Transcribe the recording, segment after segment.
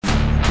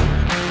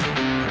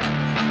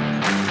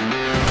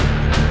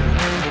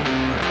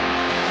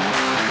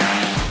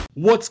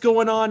What's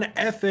going on,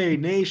 FA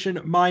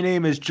Nation? My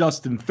name is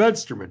Justin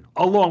Fensterman,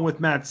 along with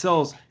Matt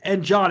Selz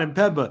and Jon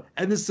Impemba,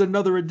 and this is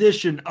another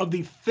edition of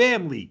the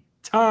Family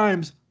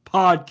Times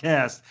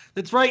Podcast.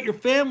 That's right, your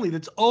family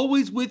that's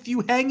always with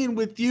you, hanging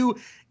with you,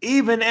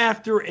 even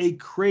after a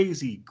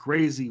crazy,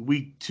 crazy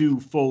week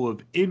 2 full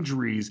of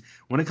injuries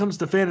when it comes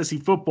to fantasy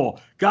football.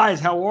 Guys,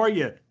 how are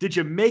you? Did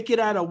you make it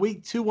out of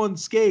week 2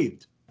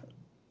 unscathed?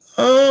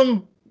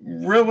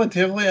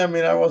 Relatively. I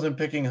mean, I wasn't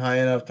picking high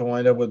enough to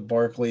wind up with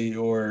Barkley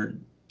or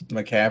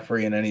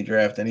McCaffrey in any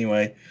draft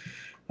anyway.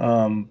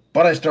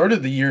 But I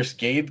started the year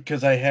scathed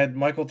because I had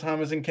Michael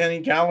Thomas and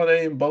Kenny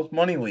Galladay in both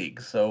money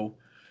leagues, so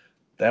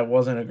that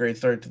wasn't a great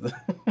start to the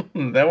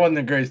that wasn't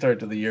a great start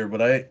to the year.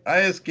 But I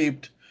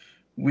escaped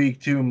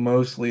week 2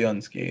 mostly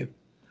unscathed.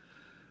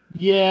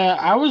 Yeah,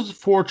 I was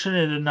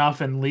fortunate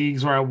enough in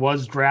leagues where I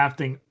was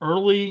drafting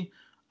early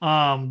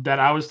that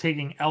I was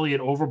taking Elliott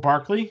over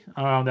Barkley.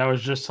 That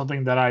was just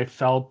something that I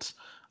felt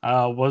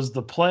was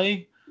the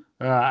play.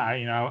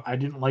 I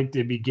didn't like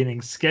the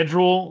beginning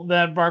schedule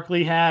that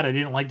Barkley had. I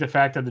didn't like the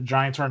fact that the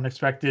Giants weren't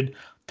expected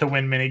to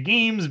win many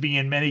games, be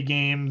in many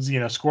games,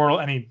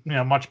 score any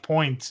much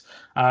points.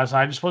 So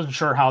I just wasn't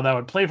sure how that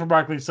would play for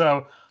Barkley.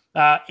 So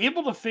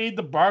able to fade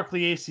the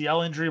Barkley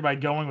ACL injury by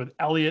going with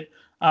Elliott.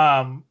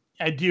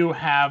 I do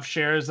have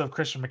shares of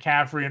Christian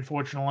McCaffrey,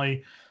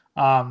 unfortunately.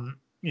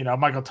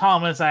 Michael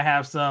Thomas, I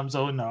have some.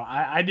 So, no,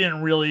 I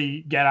didn't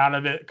really get out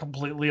of it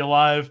completely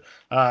alive.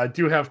 I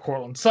do have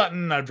Cortland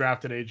Sutton. I've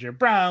drafted A.J.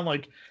 Brown.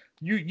 Like,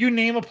 you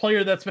name a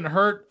player that's been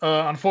hurt.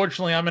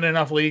 Unfortunately, I'm in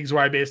enough leagues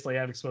where I basically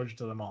have exposure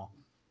to them all.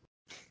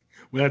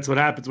 Well, that's what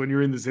happens when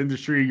you're in this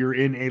industry. You're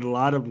in a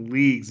lot of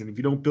leagues, and if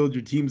you don't build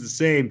your teams the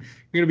same,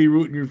 you're going to be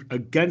rooting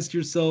against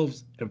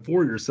yourselves and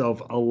for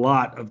yourself a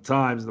lot of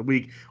times in the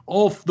week.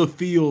 All the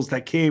feels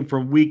that came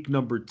from week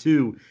number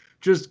 2,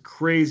 just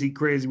crazy,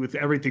 crazy with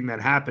everything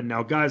that happened.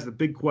 Now, guys, the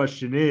big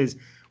question is,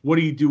 what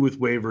do you do with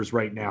waivers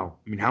right now?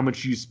 I mean, how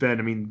much do you spend?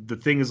 I mean, the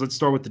thing is, let's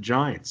start with the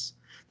Giants.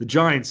 The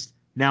Giants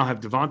now have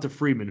Devonta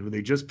Freeman, who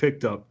they just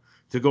picked up,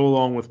 to go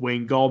along with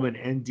Wayne Gallman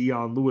and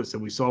Dion Lewis.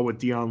 And we saw what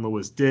Dion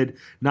Lewis did.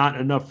 Not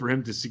enough for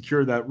him to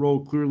secure that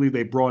role. Clearly,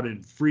 they brought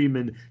in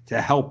Freeman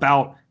to help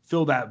out,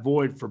 fill that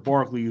void for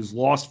Barkley, who's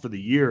lost for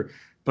the year.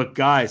 But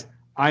guys,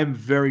 I'd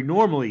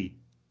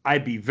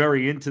be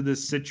very into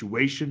this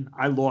situation.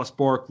 I lost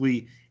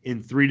Barkley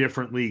in 3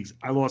 different leagues.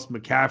 I lost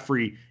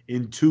McCaffrey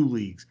in 2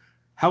 leagues.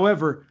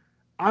 However,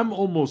 I'm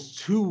almost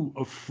too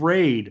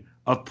afraid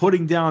of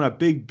putting down a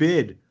big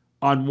bid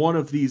on one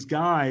of these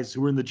guys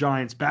who are in the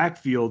Giants'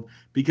 backfield,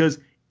 because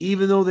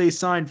even though they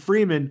signed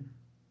Freeman,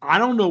 I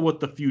don't know what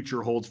the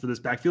future holds for this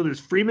backfield. Is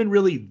Freeman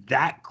really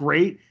that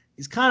great?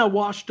 He's kind of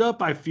washed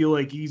up, I feel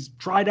like. He's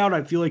tried out,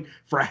 I feel like,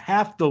 for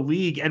half the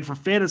league, and for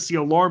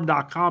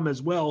fantasyalarm.com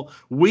as well.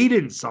 We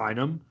didn't sign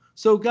him.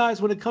 So,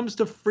 guys, when it comes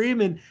to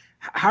Freeman,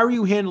 how are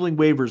you handling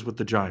waivers with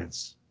the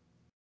Giants?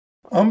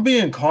 I'm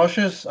being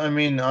cautious. I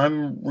mean,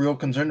 I'm real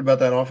concerned about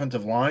that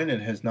offensive line.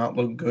 It has not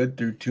looked good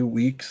through 2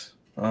 weeks.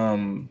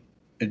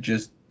 It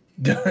just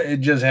it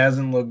just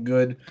hasn't looked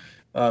good.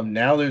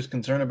 Now there's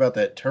concern about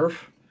that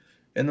turf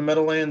in the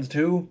Meadowlands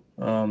too.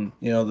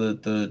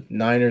 The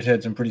Niners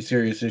had some pretty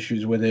serious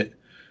issues with it,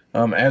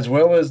 as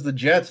well as the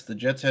Jets. The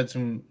Jets had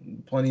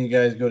plenty of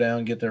guys go down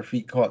and get their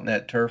feet caught in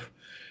that turf.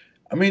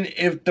 I mean,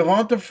 if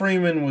Devonta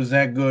Freeman was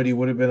that good, he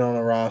would have been on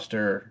a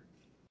roster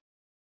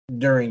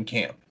during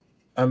camp.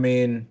 I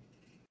mean,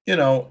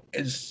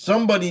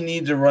 somebody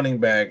needs a running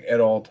back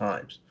at all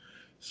times.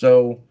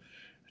 So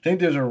I think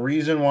there's a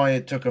reason why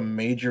it took a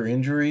major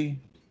injury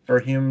for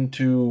him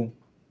to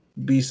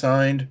be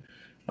signed.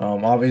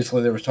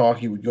 Obviously, there was talk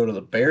he would go to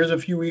the Bears a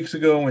few weeks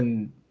ago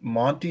when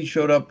Monty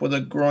showed up with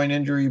a groin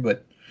injury,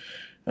 but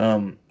I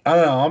don't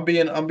know. I'm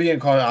being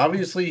cautious.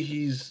 Obviously,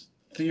 he's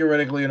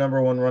theoretically a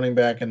number 1 running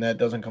back, and that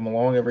doesn't come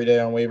along every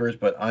day on waivers.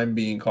 But I'm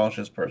being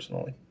cautious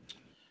personally.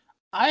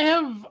 I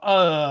have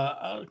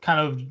a kind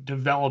of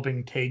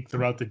developing take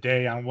throughout the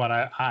day on what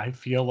I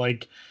feel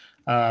like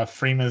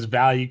Freeman's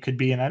value could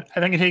be. And I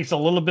think it takes a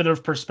little bit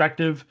of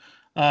perspective.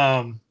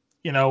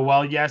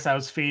 While, yes, I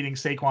was fading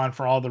Saquon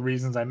for all the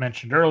reasons I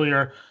mentioned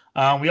earlier,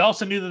 we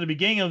also knew that the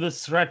beginning of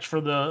this stretch for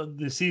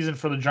the season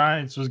for the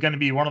Giants was going to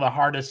be one of the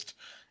hardest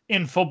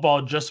in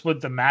football, just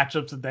with the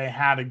matchups that they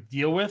had to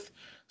deal with.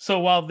 So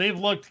while they've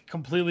looked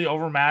completely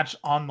overmatched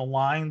on the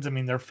lines, I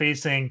mean, they're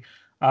facing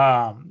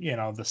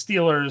the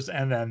Steelers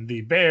and then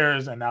the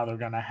Bears, and now they're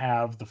going to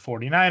have the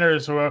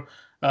 49ers, who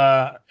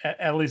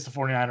at least the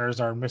 49ers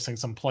are missing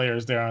some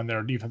players there on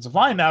their defensive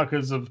line now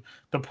because of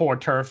the poor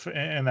turf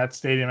in that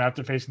stadium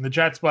after facing the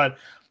Jets. But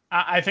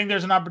I think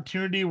there's an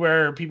opportunity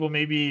where people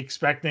may be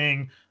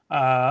expecting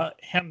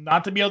him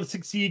not to be able to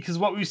succeed because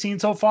what we've seen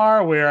so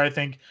far, where I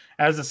think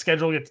as the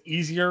schedule gets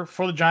easier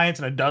for the Giants,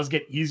 and it does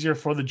get easier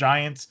for the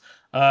Giants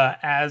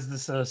as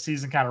this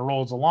season kind of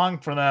rolls along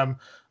for them,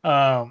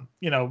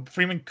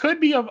 Freeman could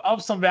be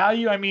of some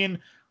value. I mean,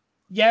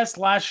 yes,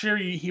 last year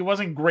he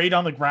wasn't great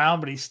on the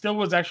ground, but he still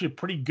was actually a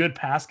pretty good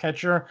pass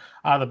catcher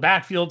out of the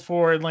backfield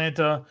for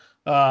Atlanta.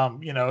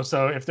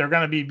 So if they're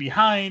going to be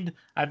behind,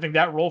 I think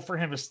that role for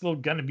him is still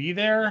going to be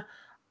there.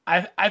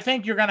 I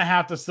think you're going to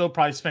have to still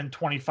probably spend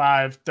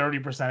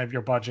 25-30% of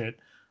your budget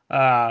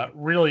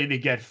really to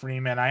get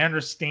Freeman. I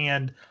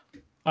understand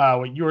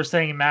what you were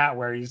saying, Matt,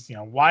 where he's,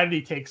 why did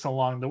he take so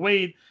long to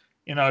wait?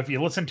 If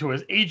you listen to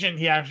his agent,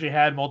 he actually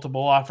had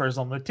multiple offers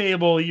on the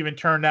table. He even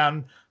turned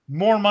down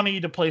more money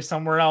to play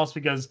somewhere else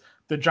because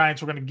the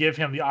Giants were going to give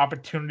him the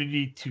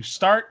opportunity to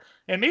start.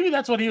 And maybe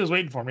that's what he was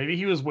waiting for. Maybe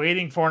he was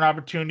waiting for an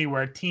opportunity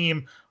where a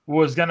team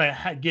was going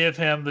to give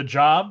him the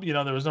job.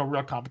 There was no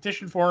real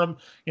competition for him.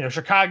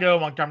 Chicago,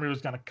 Montgomery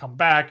was going to come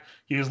back.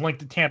 He was linked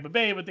to Tampa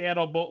Bay, but they had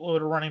a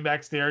boatload of running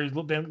backs there. He's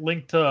been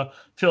linked to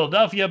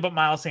Philadelphia, but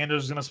Miles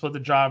Sanders was going to split the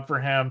job for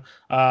him.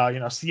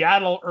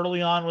 Seattle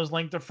early on was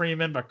linked to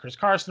Freeman, but Chris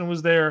Carson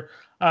was there.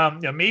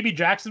 Maybe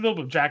Jacksonville,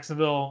 but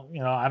Jacksonville,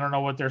 I don't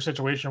know what their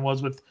situation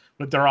was with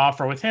their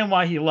offer with him,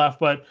 why he left,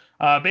 but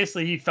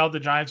basically he felt the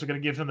Giants were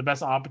going to give him the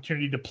best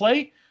opportunity to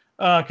play.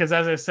 Because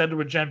as I said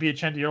with Jen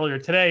Piacenti earlier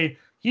today,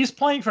 he's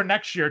playing for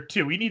next year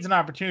too. He needs an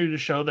opportunity to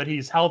show that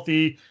he's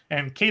healthy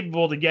and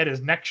capable to get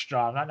his next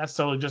job, not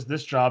necessarily just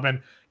this job.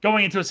 And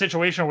going into a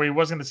situation where he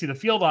wasn't going to see the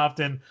field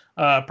often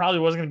probably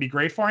wasn't going to be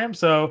great for him.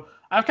 So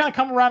I've kind of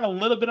come around a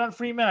little bit on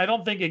Freeman. I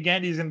don't think,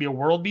 again, he's going to be a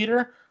world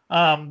beater.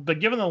 But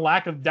given the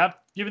lack of depth,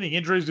 given the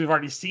injuries we've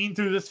already seen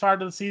through this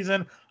part of the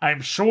season,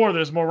 I'm sure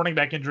there's more running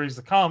back injuries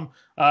to come.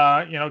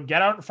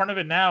 Get out in front of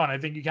it now. And I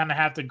think you kind of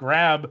have to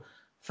grab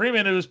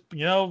Freeman, who's,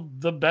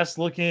 the best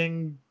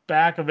looking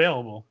back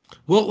available.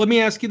 Well, let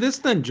me ask you this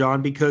then,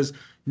 John, because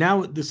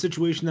now the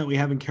situation that we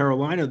have in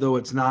Carolina, though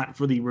it's not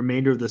for the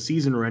remainder of the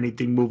season or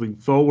anything moving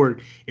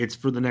forward, it's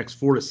for the next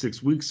 4 to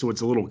 6 weeks, so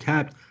it's a little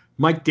capped.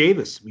 Mike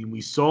Davis, we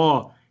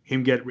saw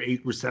him get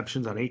 8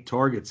 receptions on 8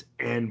 targets.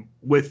 And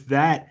with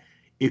that,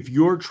 if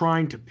you're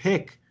trying to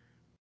pick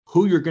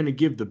who you're going to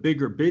give the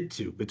bigger bid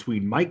to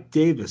between Mike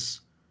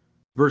Davis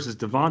versus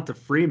Devonta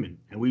Freeman,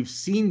 and we've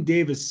seen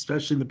Davis,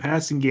 especially in the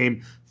passing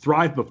game,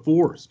 thrive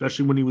before,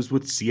 especially when he was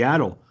with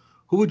Seattle,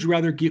 who would you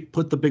rather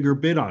put the bigger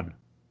bid on?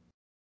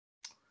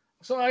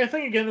 So I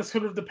think, again, this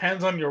sort of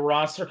depends on your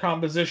roster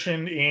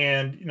composition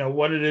and,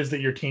 what it is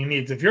that your team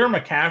needs. If you're a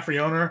McCaffrey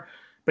owner,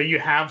 but you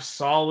have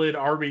solid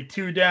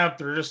RB2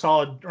 depth or just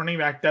solid running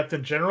back depth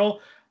in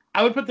general,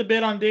 I would put the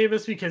bid on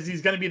Davis because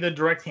he's going to be the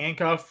direct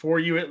handcuff for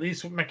you, at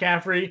least with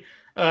McCaffrey.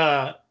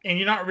 And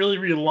you're not really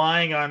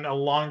relying on a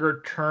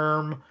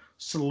longer-term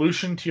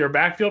solution to your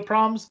backfield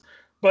problems.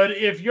 But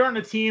if you're on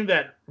a team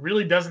that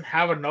really doesn't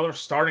have another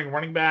starting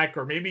running back,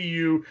 or maybe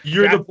you're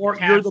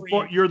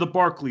the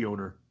Barkley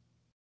owner.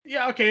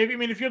 Yeah, okay. I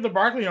mean, if you're the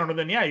Barkley owner,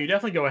 then yeah, you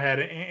definitely go ahead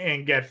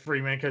and get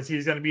Freeman because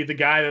he's going to be the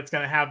guy that's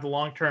going to have the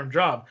long-term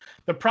job.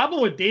 The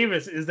problem with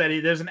Davis is that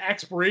there's an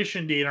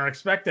expiration date or an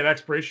expected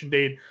expiration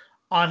date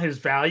on his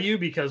value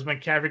because when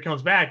McCaffrey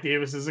comes back,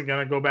 Davis isn't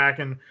going to go back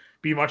and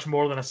be much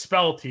more than a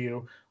spell to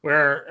you.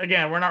 Where,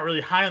 again, we're not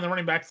really high on the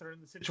running backs that are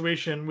in the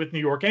situation with New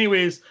York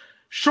anyways.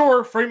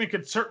 Sure, Freeman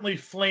could certainly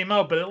flame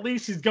out, but at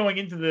least he's going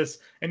into this,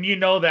 and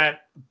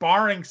that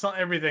barring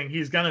everything,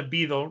 he's going to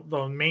be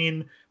the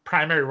main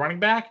primary running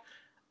back.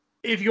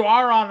 If you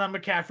are on a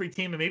McCaffrey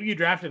team and maybe you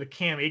drafted a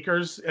Cam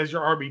Akers as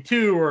your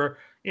RB2 or,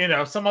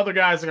 some other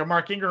guys like a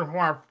Mark Ingram who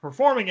aren't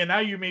performing, and now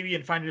you maybe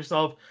find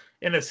yourself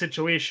in a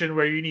situation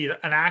where you need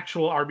an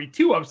actual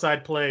RB2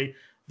 upside play,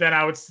 then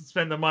I would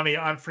spend the money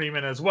on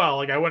Freeman as well.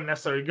 Like I wouldn't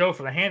necessarily go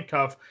for the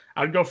handcuff.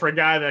 I would go for a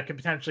guy that could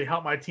potentially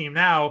help my team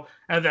now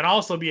and then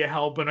also be a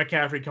help when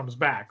McCaffrey comes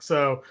back.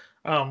 So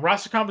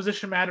roster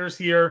composition matters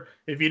here.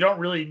 If you don't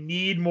really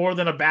need more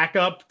than a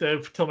backup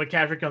till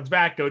McCaffrey comes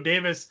back, go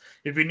Davis.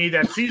 If you need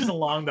that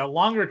season-long, that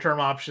longer-term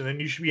option,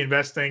 then you should be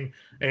investing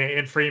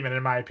in Freeman,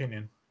 in my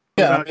opinion.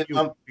 Yeah, what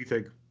do you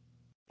think?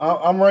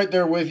 I'm right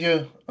there with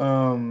you.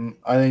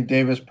 I think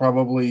Davis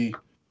probably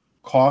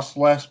costs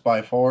less by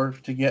far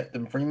to get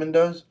than Freeman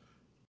does.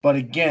 But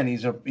again,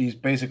 he's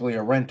basically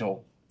a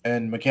rental.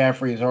 And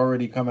McCaffrey has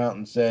already come out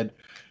and said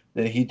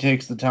that he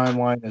takes the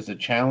timeline as a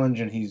challenge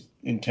and he's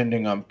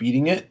intending on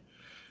beating it.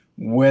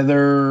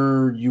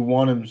 Whether you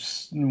want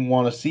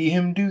to see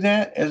him do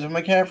that as a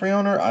McCaffrey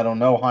owner, I don't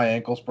know. High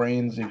ankle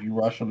sprains, if you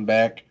rush him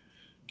back,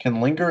 can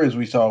linger, as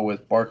we saw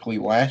with Barkley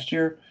last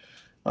year.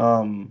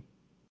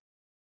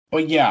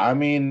 But yeah, I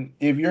mean,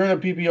 if you're in a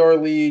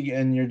PPR league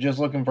and you're just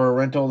looking for a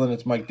rental, then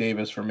it's Mike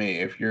Davis for me.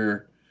 If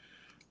you're,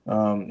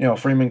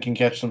 Freeman can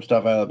catch some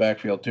stuff out of the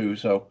backfield too.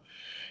 So,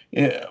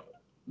 yeah,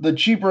 the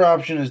cheaper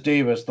option is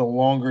Davis. The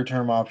longer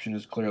term option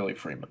is clearly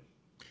Freeman.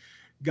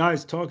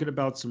 Guys, talking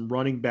about some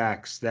running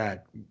backs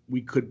that we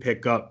could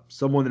pick up.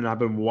 Someone that I've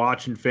been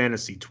watching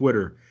fantasy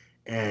Twitter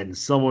and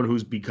someone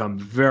who's become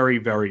very,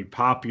 very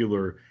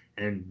popular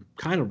and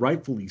kind of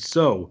rightfully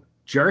so,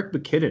 Jerick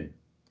McKinnon.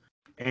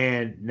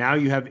 And now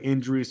you have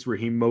injuries to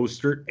Raheem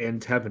Mostert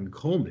and Tevin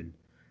Coleman.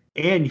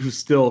 And you've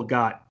still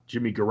got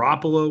Jimmy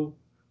Garoppolo,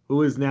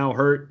 who is now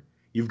hurt.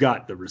 You've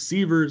got the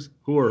receivers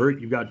who are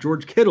hurt. You've got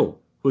George Kittle,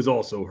 who is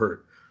also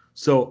hurt.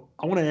 So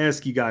I want to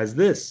ask you guys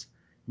this.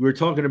 We were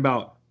talking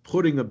about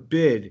putting a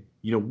bid.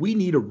 We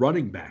need a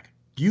running back.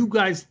 Do you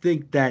guys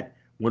think that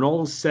when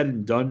all is said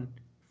and done,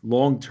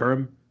 long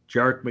term,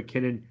 Jerick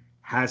McKinnon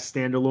has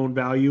standalone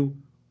value,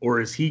 or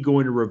is he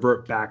going to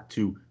revert back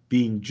to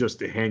being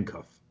just a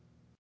handcuff?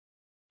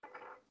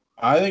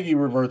 I think he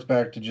reverts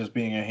back to just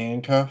being a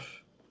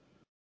handcuff,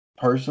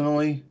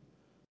 personally.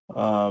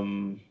 I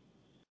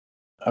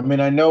mean,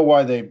 I know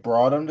why they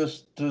brought him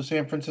to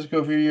San Francisco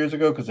a few years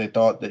ago, because they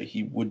thought that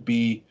he would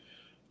be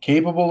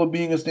capable of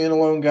being a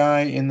standalone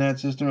guy in that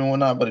system and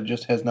whatnot, but it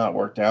just has not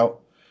worked out.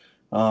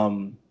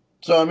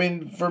 So, I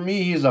mean, for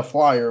me, he's a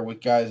flyer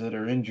with guys that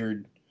are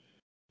injured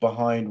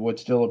behind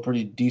what's still a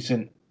pretty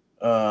decent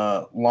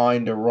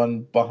line to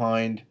run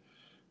behind.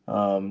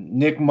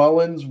 Nick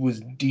Mullins was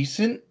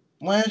decent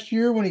last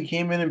year when he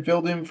came in and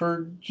filled in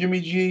for Jimmy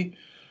G.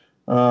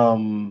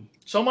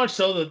 So much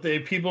so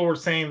that people were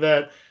saying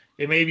that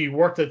it maybe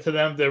worth it to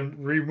them to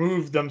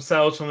remove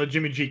themselves from the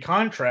Jimmy G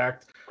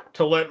contract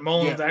to let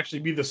Mullins actually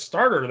be the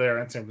starter there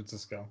in San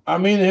Francisco. I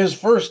mean, his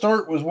first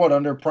start was what,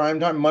 under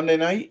primetime Monday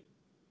night?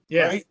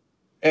 Yes. Right?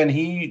 And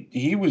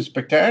he was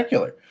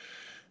spectacular.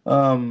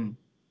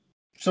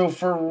 So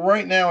for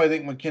right now, I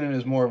think McKinnon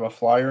is more of a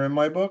flyer in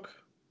my book,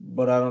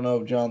 but I don't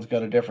know if John's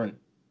got a different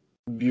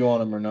view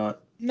on him or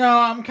not. No,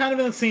 I'm kind of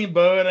in the same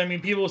boat. I mean,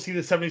 people see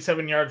the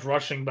 77 yards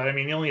rushing, but I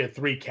mean, he only had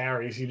 3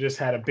 carries. He just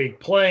had a big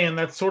play, and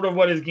that's sort of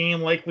what his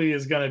game likely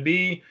is going to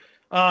be.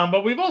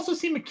 But we've also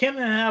seen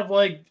McKinnon have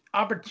like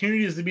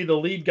opportunities to be the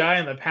lead guy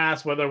in the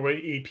past, whether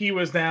AP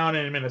was down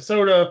in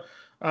Minnesota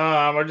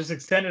or just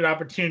extended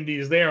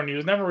opportunities there, and he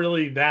was never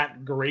really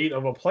that great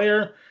of a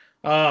player.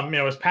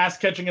 His pass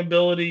catching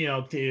ability,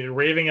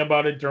 raving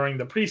about it during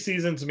the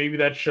preseason, so maybe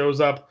that shows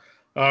up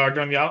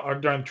during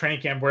the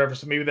training camp, whatever.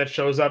 So maybe that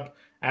shows up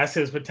as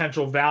his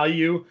potential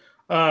value.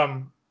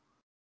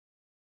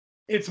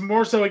 It's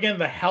more so, again,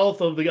 the health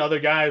of the other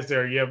guys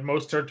there. You have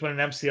Mostert with an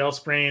MCL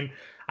sprain.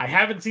 I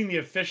haven't seen the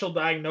official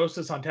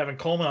diagnosis on Tevin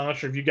Coleman. I'm not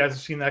sure if you guys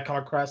have seen that come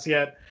across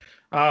yet.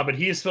 But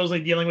he is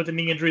supposedly dealing with a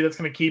knee injury that's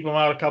going to keep him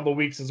out a couple of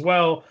weeks as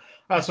well.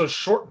 So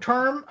short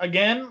term,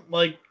 again,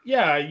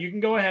 you can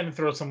go ahead and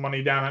throw some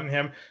money down on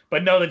him.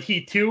 But know that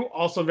he, too,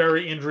 also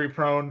very injury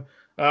prone.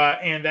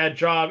 And that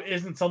job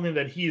isn't something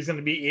that he's going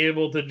to be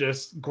able to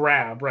just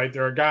grab, right?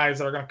 There are guys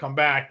that are going to come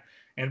back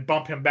and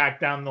bump him back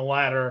down the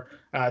ladder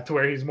to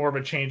where he's more of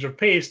a change of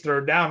pace,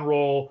 third down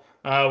role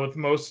with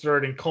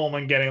Mostert and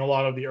Coleman getting a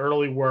lot of the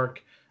early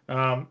work.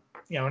 And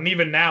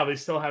even now they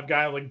still have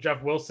guys like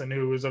Jeff Wilson,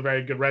 who is a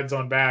very good red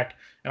zone back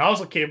and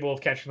also capable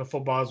of catching the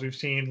football, as we've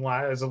seen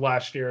as of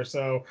last year.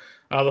 So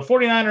the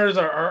 49ers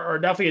are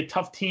definitely a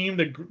tough team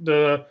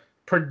to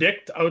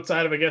predict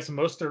outside of, I guess,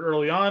 Mostert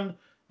early on.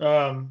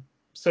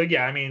 So,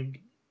 yeah, I mean,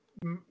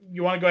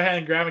 you want to go ahead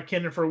and grab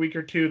McKinnon for a week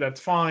or two,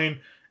 that's fine.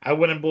 I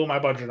wouldn't blow my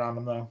budget on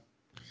him, though.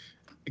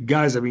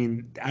 Guys, I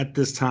mean, at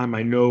this time,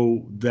 I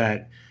know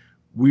that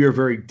we are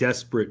very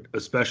desperate,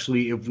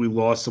 especially if we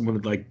lost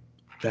someone like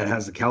that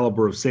has the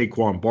caliber of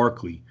Saquon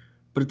Barkley.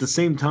 But at the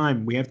same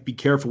time, we have to be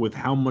careful with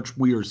how much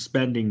we are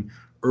spending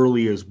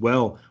early as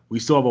well. We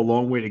still have a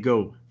long way to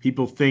go.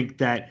 People think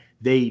that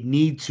they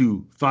need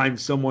to find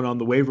someone on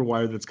the waiver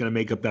wire that's going to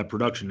make up that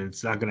production, and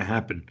it's not going to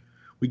happen.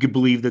 We could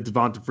believe that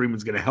Devonta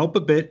Freeman's going to help a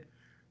bit.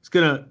 It's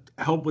going to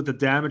help with the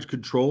damage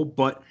control,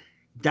 but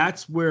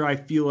that's where I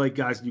feel like,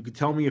 guys, you could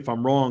tell me if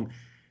I'm wrong,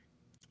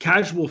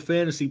 casual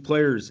fantasy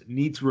players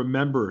need to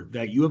remember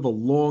that you have a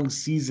long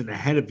season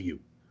ahead of you,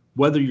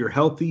 whether you're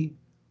healthy,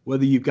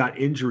 whether you've got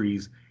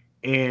injuries,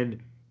 and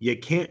you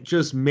can't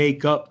just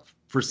make up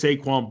for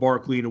Saquon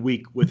Barkley in a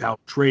week without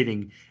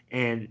trading.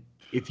 And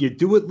if you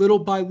do it little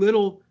by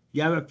little,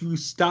 you have a few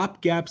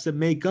stop gaps that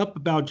make up.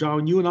 About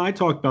John, you and I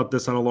talked about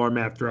this on Alarm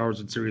After Hours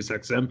on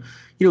SiriusXM.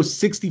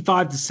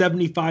 65 to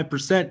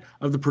 75%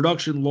 of the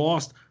production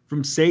lost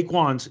from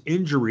Saquon's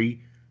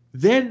injury,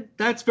 then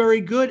that's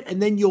very good.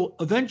 And then you'll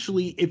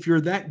eventually, if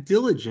you're that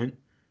diligent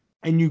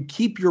and you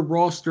keep your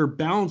roster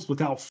balanced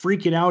without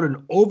freaking out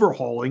and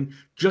overhauling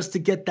just to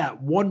get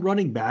that one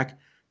running back,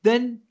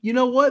 then you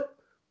know what?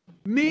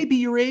 Maybe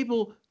you're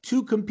able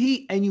to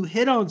compete and you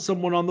hit on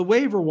someone on the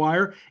waiver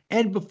wire,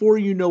 and before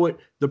you know it,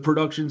 the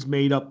production's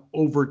made up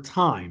over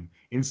time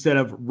instead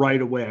of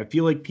right away. I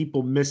feel like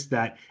people miss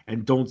that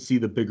and don't see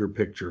the bigger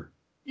picture.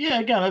 Yeah,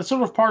 again, that's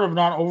sort of part of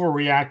not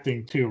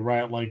overreacting too,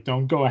 right? Like,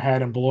 don't go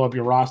ahead and blow up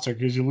your roster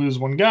because you lose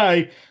one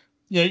guy.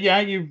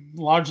 You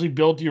largely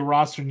built your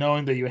roster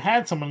knowing that you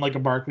had someone like a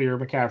Barkley or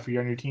McCaffrey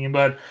on your team,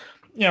 but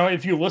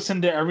if you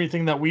listen to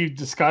everything that we've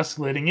discussed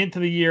leading into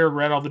the year,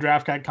 read all the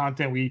draft guide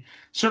content, we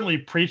certainly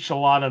preached a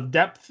lot of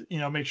depth.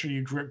 Make sure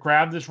you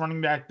grab this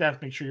running back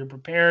depth, make sure you're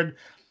prepared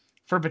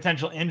for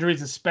potential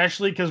injuries,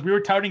 especially because we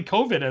were touting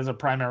COVID as a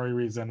primary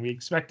reason. We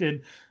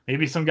expected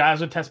maybe some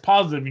guys would test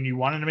positive, and you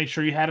wanted to make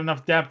sure you had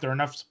enough depth or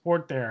enough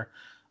support there.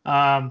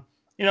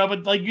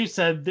 But like you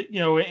said,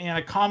 and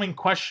a common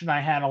question I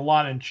had a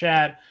lot in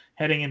chat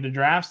heading into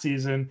draft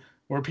season,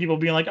 where people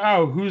being like,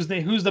 "Oh, who's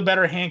the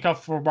better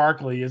handcuff for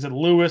Barkley? Is it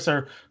Lewis,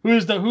 or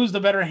who's the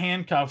better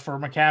handcuff for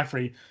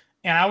McCaffrey?"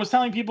 And I was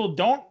telling people,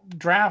 don't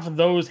draft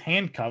those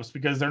handcuffs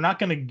because they're not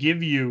going to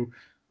give you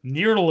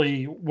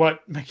nearly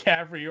what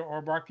McCaffrey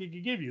or Barkley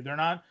could give you. They're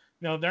not,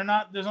 they're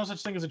not. There's no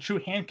such thing as a true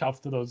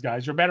handcuff to those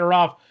guys. You're better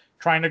off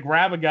trying to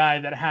grab a guy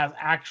that has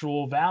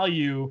actual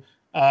value,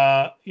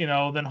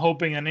 than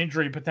hoping an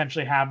injury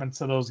potentially happens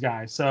to those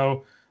guys.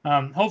 So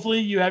hopefully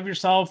you have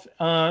yourself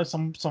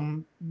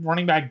some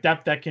running back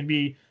depth that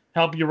can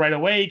help you right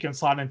away. You can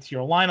slot into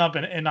your lineup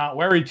and not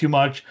worry too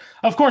much.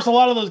 Of course, a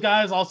lot of those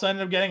guys also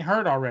ended up getting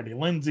hurt already.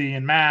 Lindsey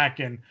and Mack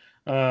and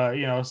guys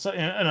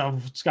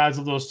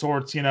of those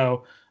sorts.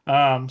 So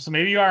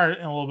maybe you are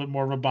in a little bit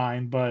more of a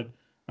bind, but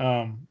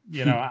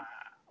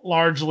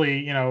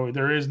largely,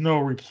 there is no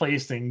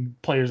replacing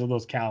players of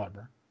those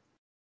caliber.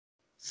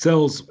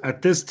 Selz,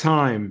 at this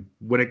time,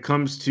 when it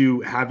comes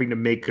to having to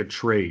make a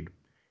trade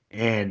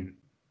and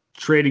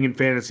trading in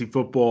fantasy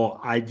football,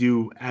 I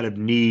do out of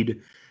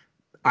need.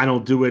 I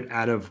don't do it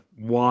out of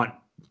want,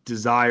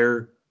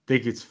 desire,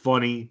 think it's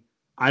funny.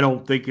 I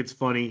don't think it's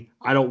funny.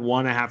 I don't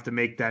want to have to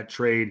make that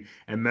trade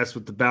and mess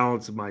with the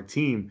balance of my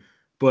team.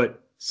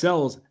 But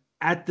Selz,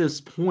 at this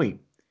point,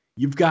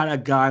 you've got a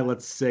guy,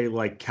 let's say,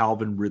 like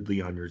Calvin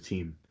Ridley on your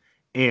team,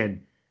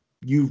 and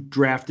you've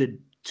drafted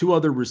two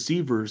other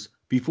receivers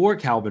before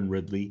Calvin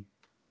Ridley,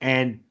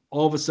 and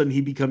all of a sudden he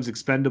becomes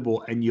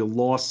expendable, and you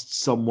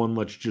lost someone,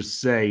 let's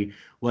just say,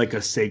 like a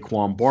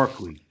Saquon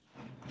Barkley.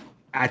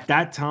 At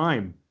that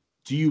time,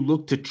 do you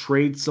look to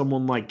trade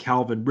someone like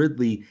Calvin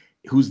Ridley,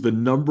 who's the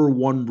number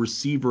one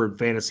receiver in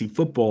fantasy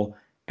football,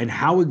 and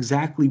how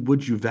exactly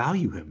would you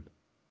value him?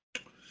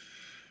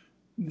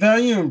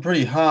 Value him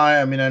pretty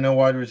high. I mean, I know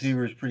wide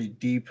receiver is pretty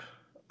deep,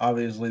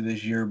 obviously,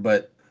 this year,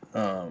 but,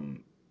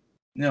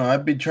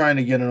 I'd be trying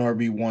to get an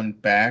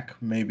RB1 back.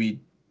 Maybe,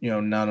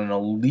 not an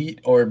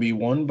elite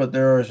RB1, but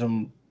there are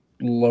some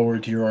lower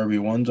tier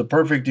RB1s. A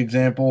perfect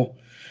example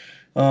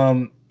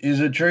is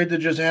a trade that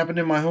just happened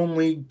in my home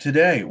league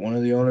today. One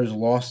of the owners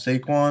lost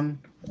Saquon.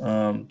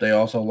 They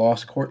also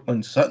lost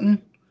Cortland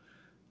Sutton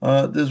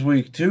this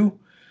week, too.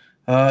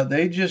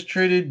 They just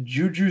traded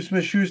Juju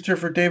Smith-Schuster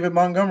for David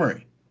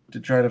Montgomery to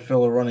try to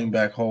fill a running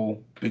back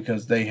hole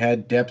because they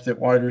had depth at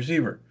wide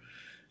receiver.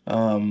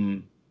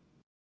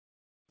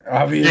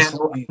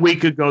 Obviously, a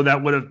week ago,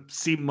 that would have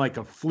seemed like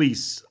a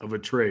fleece of a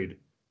trade.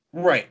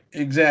 Right,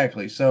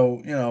 exactly.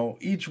 So,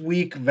 each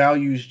week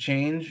values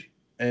change,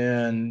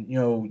 and,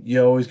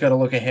 you always got to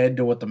look ahead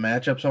to what the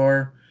matchups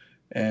are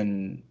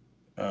and,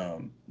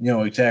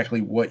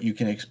 exactly what you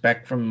can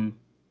expect from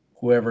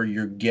whoever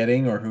you're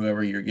getting or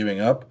whoever you're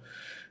giving up.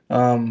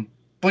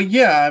 But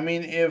yeah, I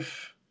mean,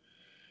 if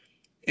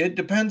it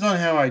depends on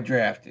how I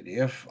drafted.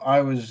 If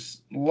I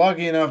was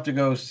lucky enough to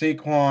go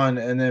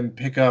Saquon and then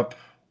pick up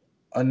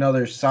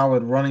another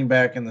solid running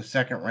back in the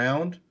second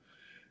round,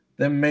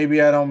 then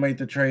maybe I don't make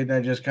the trade and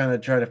I just kind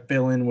of try to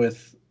fill in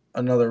with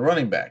another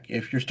running back.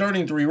 If you're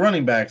starting three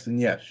running backs, then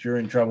yes, you're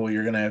in trouble.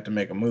 You're going to have to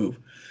make a move.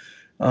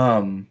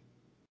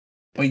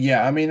 But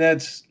yeah, I mean,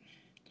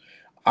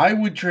 I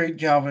would trade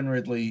Calvin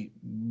Ridley,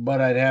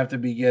 but I'd have to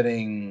be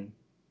getting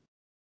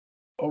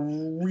a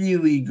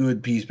really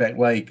good piece back,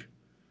 like,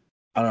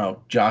 I don't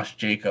know, Josh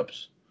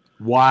Jacobs.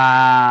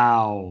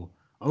 Wow.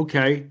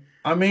 Okay.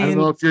 I mean, I don't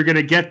know if you're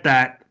gonna get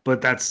that,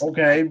 but that's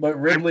okay. But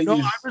Ridley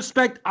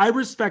I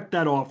respect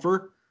that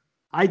offer.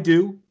 I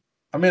do.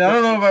 I mean, I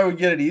don't know if I would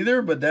get it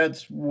either, but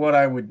that's what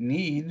I would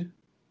need.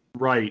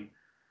 Right.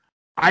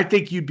 I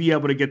think you'd be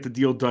able to get the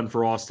deal done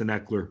for Austin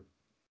Eckler.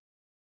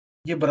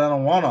 Yeah, but I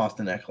don't want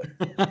Austin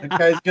Eckler. That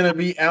guy's gonna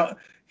be out.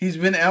 He's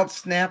been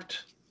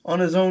outsnapped on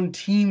his own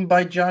team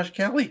by Josh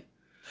Kelly.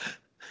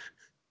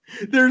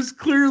 There's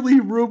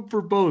clearly room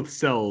for both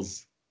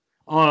Selz.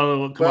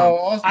 Oh, come on.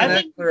 Austin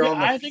Eckler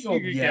on the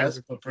field, yes,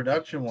 but but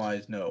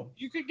production-wise, no.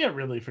 You could get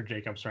Ridley for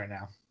Jacobs right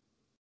now.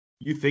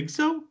 You think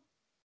so?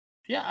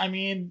 Yeah, I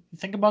mean,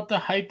 think about the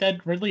hype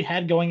that Ridley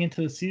had going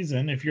into the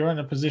season. If you're in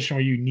a position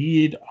where you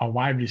need a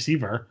wide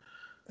receiver,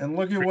 and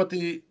look at what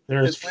the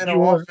Atlanta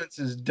offense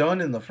has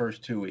done in the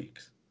first 2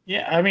 weeks.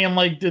 Yeah, I mean,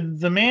 like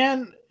the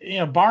man,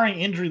 barring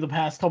injury the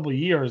past couple of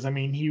years, I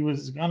mean, he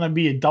was gonna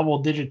be a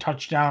double-digit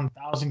touchdown,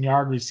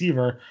 1,000-yard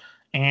receiver,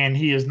 and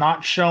he is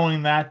not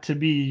showing that to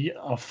be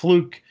a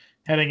fluke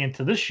heading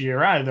into this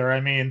year either.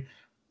 I mean,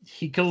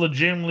 he could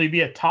legitimately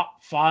be a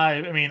top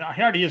 5. I mean,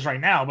 he already is right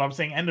now, but I'm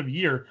saying end of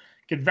year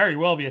could very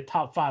well be a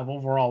top 5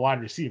 overall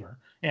wide receiver,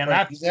 and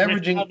right. He's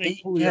averaging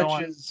 8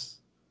 catches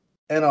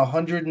and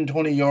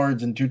 120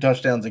 yards and 2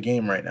 touchdowns a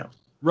game right now.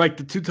 Right,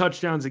 the 2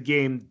 touchdowns a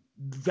game,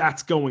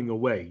 that's going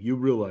away. You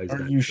realize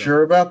that. Are you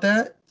sure about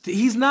that?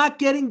 He's not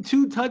getting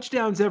 2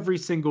 touchdowns every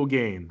single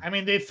game. I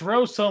mean, they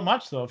throw so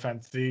much, though,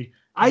 Fancy.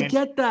 I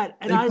get that,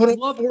 and I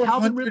love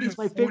Calvin Ridley's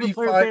my favorite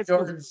player in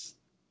yards.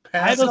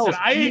 I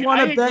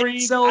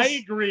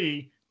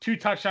agree. 2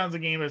 touchdowns a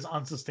game is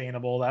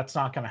unsustainable. That's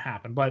not going to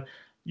happen. But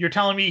you're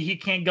telling me he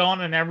can't go on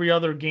an every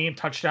other game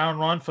touchdown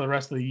run for the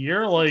rest of the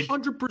year? Like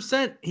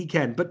 100% he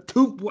can. But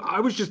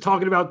I was just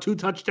talking about 2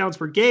 touchdowns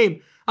per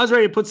game. I was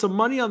ready to put some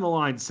money on the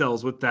line,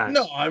 Selz, with that.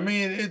 No, I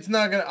mean, it's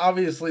not going to,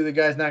 obviously the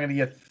guy's not going to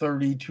get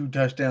 32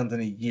 touchdowns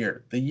in a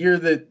year. The year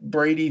that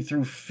Brady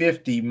threw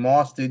 50,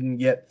 Moss didn't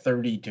get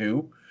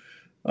 32.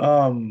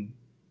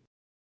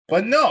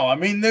 But no, I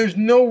mean, there's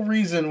no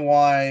reason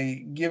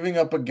why giving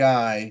up a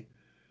guy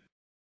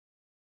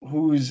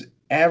who's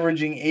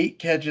averaging 8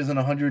 catches and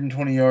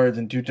 120 yards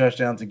and 2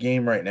 touchdowns a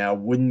game right now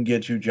wouldn't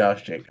get you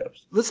Josh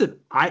Jacobs. Listen,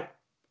 I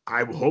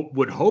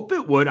would hope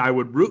it would. I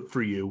would root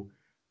for you.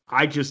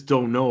 I just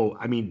don't know.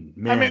 I mean,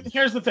 man.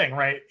 Here's the thing,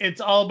 right?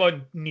 It's all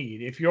about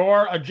need. If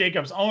you're a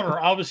Jacobs owner,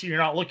 obviously you're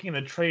not looking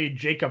to trade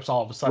Jacobs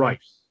all of a sudden. Right.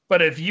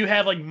 But if you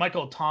had like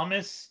Michael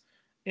Thomas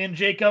in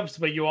Jacobs,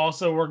 but you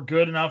also were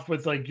good enough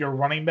with like your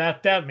running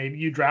back depth, maybe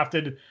you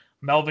drafted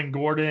Melvin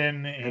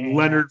Gordon and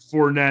Leonard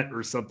Fournette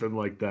or something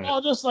like that.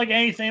 Well, just like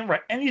anything, right?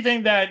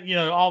 Anything that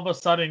all of a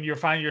sudden you're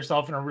finding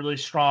yourself in a really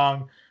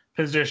strong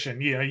position.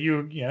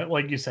 You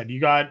like you said, you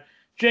got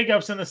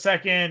Jacobs in the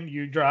second,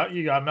 you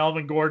got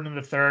Melvin Gordon in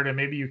the third, and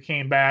maybe you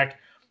came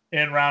back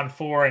in round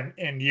 4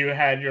 and you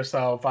had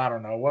yourself, I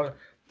don't know what.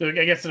 I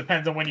guess it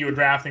depends on when you were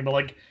drafting, but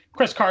like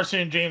Chris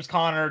Carson, James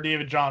Conner,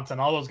 David Johnson,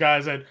 all those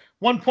guys at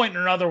one point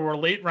or another were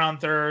late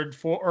round third,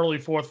 early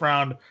fourth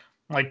round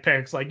like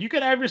picks. Like you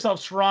could have yourself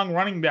strong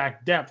running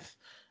back depth.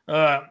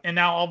 And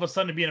now all of a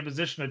sudden to be in a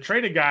position to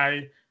trade a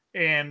guy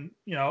and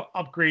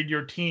upgrade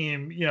your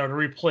team, to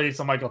replace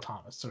a Michael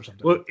Thomas or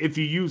something. Well, if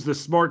you use the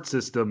smart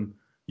system,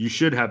 you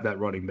should have that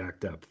running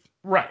back depth.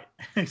 Right.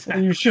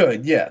 Exactly. You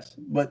should, yes.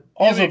 But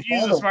also, if you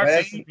use the smart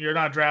system, you're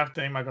not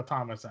drafting Michael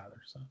Thomas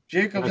either. So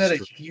Jacobs had a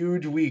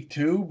huge week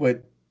 2,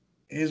 but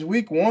his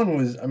week 1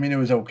 was, I mean, it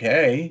was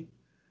okay.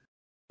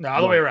 No,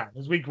 other way around.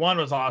 His week 1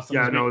 was awesome.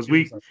 Yeah, his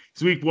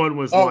week 1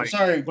 was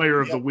sorry. Player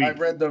of the week.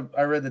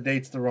 I read the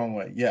dates the wrong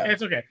way. Yeah,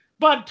 it's okay.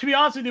 But to be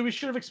honest with you, we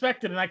should have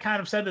expected, and I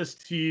kind of said this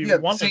to you,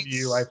 one of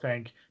you, I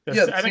think.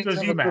 I think it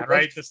was you, Matt,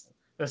 right?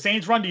 The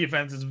Saints' run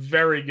defense is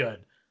very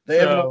good. They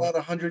have about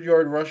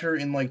 100-yard rusher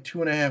in like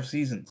 2.5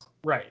 seasons.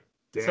 Right.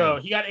 Damn. So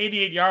he got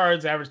 88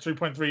 yards, averaged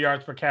 3.3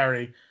 yards per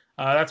carry.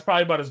 That's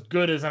probably about as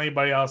good as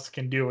anybody else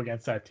can do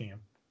against that team.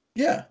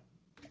 Yeah.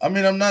 I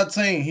mean, I'm not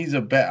saying he's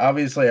a bad.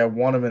 Obviously, I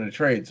want him in a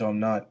trade, so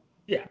I'm not.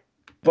 Yeah.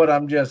 But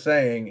I'm just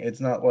saying it's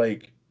not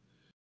like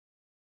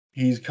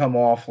he's come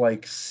off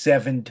like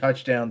 7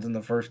 touchdowns in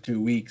the first 2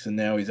 weeks and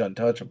now he's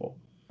untouchable.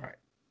 All right.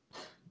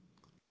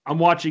 I'm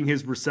watching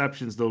his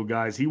receptions though,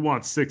 guys. He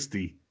wants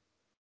 60.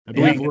 I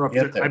believe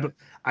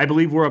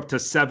we're up to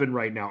 7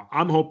 right now.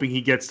 I'm hoping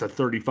he gets to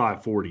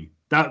 35, 40.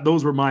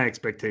 Those were my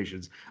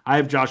expectations. I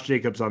have Josh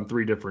Jacobs on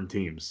 3 different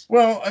teams.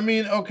 Well, I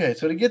mean, okay,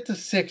 so to get to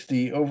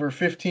 60 over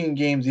 15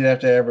 games, you'd have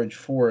to average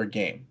 4 a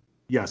game.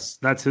 Yes,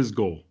 that's his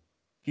goal.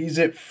 He's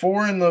at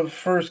 4 in the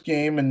first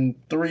game and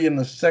 3 in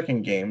the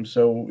second game,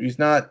 so he's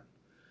not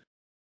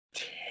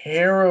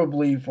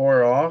terribly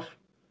far off.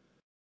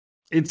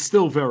 It's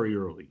still very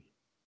early.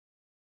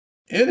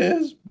 It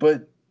is,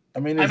 but I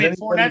mean,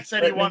 Fournette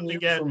said he wanted to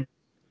get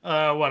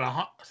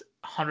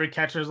 100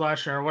 catches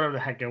last year or whatever the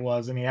heck it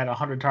was, and he had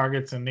 100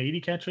 targets and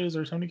 80 catches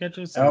or 70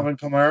 catches. So. Alvin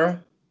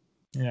Kamara?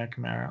 Yeah,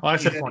 Kamara. Well, I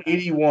said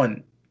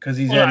 81 because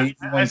he's had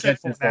 81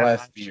 catches the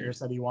last year.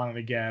 Said he wanted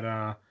to get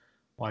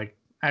like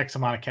X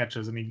amount of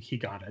catches, and he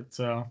got it.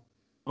 So.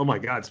 Oh my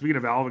God! Speaking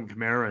of Alvin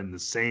Kamara and the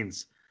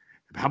Saints,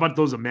 how about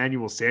those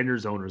Emmanuel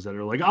Sanders owners that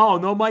are like, "Oh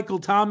no, Michael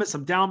Thomas,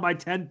 I'm down by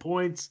 10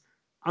 points,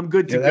 I'm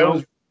good to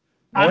go."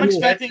 I'm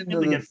expecting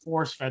him to get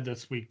force fed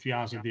this week. To be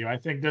honest with you, I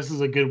think this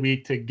is a good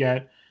week to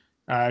get.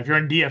 If you're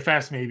in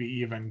DFS, maybe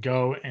even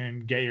go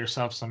and get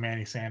yourself some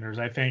Manny Sanders.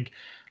 I think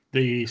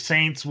the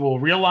Saints will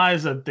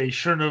realize that they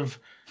shouldn't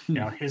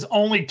have. His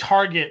only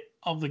target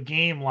of the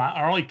game,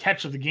 or only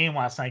catch of the game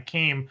last night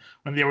came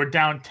when they were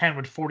down 10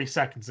 with 40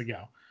 seconds to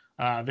go.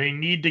 They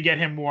need to get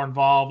him more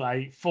involved.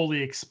 I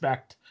fully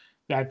expect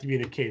that to be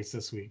the case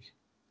this week.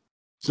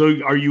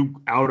 So, are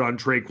you out on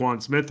Traquan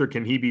Smith, or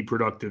can he be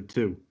productive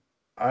too?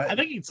 I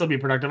think he'd still be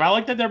productive. I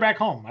like that they're back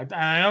home. I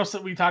know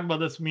that we talked about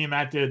this. Me and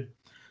Matt did.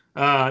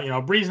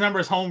 Bree's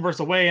numbers home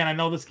versus away, and I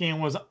know this game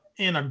was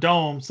in a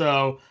dome,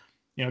 so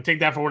take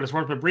that for what it's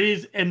worth. But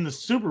Breeze in the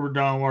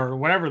Superdome or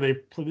whatever they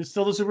play, it's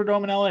still the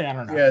Superdome in LA. I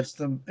don't know. Yeah,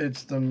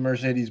 it's the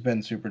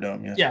Mercedes-Benz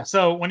Superdome. Yeah. Yeah.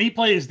 So when he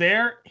plays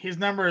there, his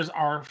numbers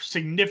are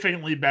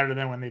significantly better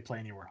than when they play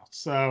anywhere else.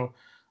 So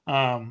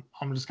I'm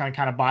just gonna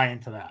kind of buy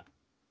into that.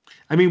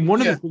 I mean, one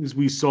of the things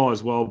we saw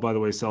as well, by the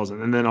way, Selz,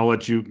 and then I'll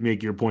let you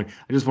make your point.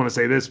 I just want to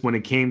say this: when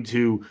it came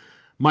to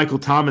Michael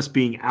Thomas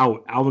being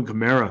out, Alvin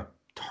Kamara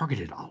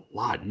targeted a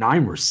lot,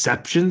 9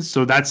 receptions.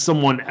 So that's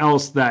someone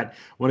else that,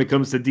 when it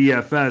comes to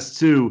DFS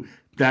too,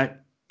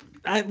 that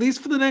at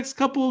least for the next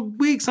couple of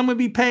weeks, I'm going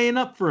to be paying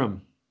up for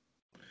him.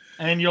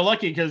 And you're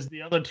lucky because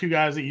the other 2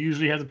 guys that you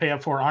usually have to pay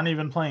up for aren't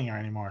even playing here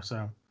anymore.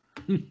 So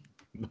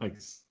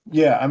nice.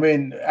 Yeah, I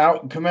mean,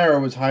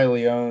 Kamara was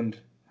highly owned,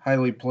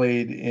 highly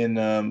played in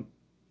the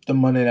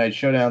Monday Night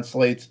Showdown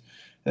slates.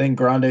 I think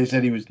Grande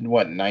said he was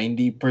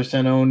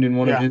 90% owned in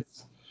one of his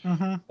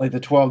like the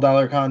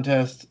 $12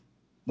 contest.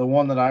 The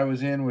one that I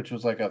was in, which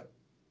was like a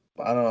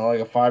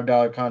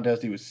 $5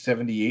 contest, he was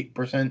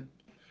 78%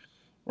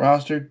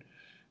 rostered.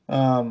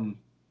 I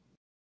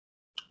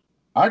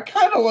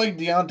kind of like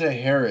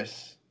Deontay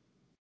Harris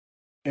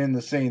in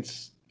the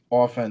Saints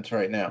offense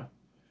right now.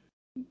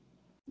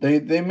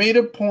 They made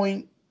a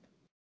point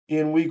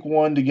in week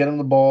 1 to get him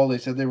the ball. They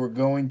said they were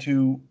going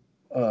to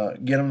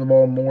get him the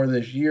ball more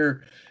this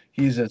year.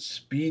 He's a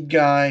speed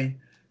guy.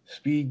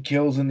 Speed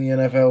kills in the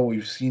NFL.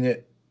 We've seen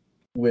it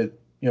with,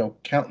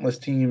 countless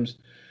teams.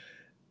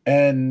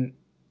 And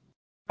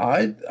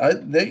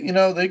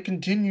they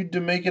continued to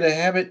make it a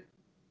habit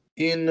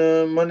in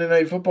Monday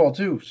Night Football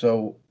too.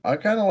 So I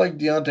kind of like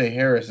Deontay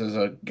Harris as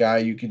a guy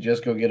you could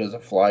just go get as a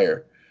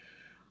flyer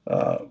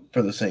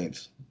for the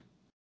Saints.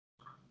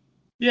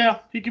 Yeah,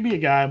 he could be a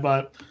guy,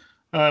 but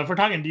if we're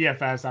talking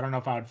DFS, I don't know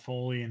if I would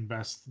fully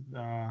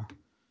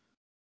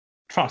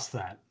trust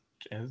that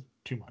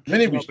too much. I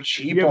mean, it was If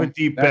cheap. you have a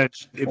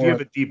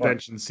deep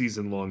bench, in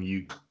season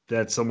long,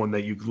 that's someone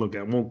that you can look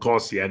at. It won't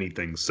cost you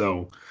anything.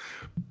 So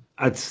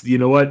that's, you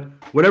know what,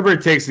 whatever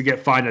it takes to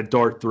find a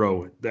dart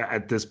throw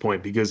at this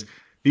point, because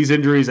these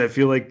injuries, I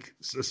feel like,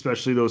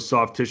 especially those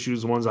soft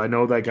tissues ones, I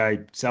know that guy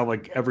sound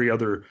like every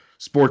other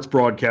sports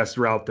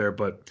broadcaster out there,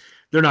 but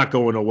they're not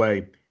going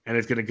away, and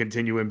it's going to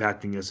continue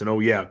impacting us. And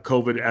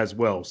COVID as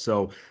well.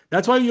 So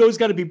that's why you always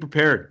got to be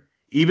prepared.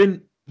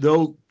 Even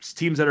though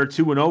teams that are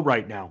 2-0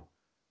 right now,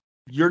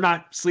 you're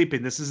not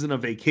sleeping. This isn't a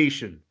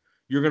vacation.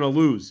 You're going to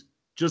lose.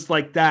 Just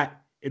like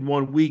that, in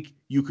 1 week,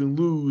 you can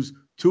lose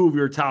 2 of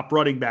your top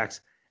running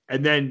backs,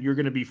 and then you're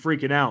going to be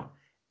freaking out.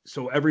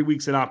 So every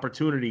week's an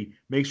opportunity.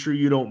 Make sure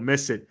you don't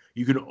miss it.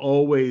 You can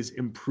always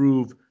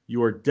improve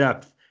your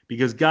depth,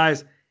 because,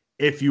 guys,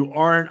 if you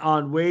aren't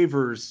on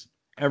waivers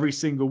every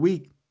single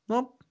week,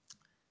 well,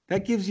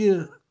 that gives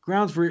you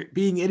grounds for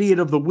being idiot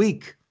of the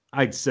week,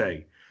 I'd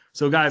say.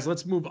 So, guys,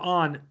 let's move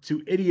on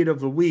to idiot of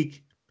the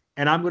week,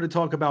 and I'm going to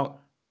talk about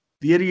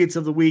the idiots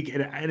of the week.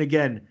 And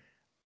again,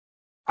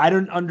 I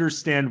don't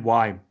understand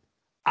why.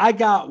 I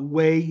got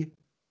way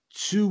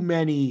too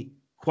many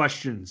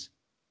questions.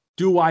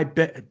 Do I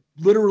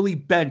literally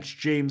bench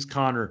James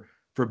Conner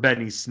for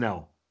Benny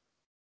Snell?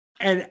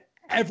 And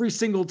every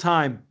single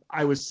time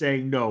I was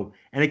saying no,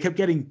 and I kept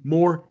getting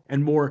more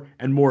and more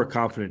and more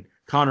confident.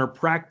 Conner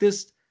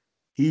practiced.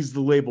 He's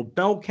the labeled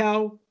bell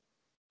cow.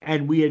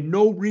 And we had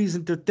no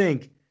reason to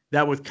think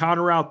that with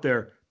Conner out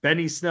there,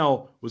 Benny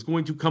Snell was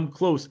going to come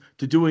close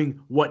to doing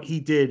what he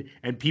did.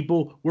 And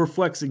people were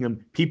flexing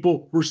him.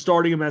 People were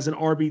starting him as an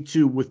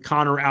RB2 with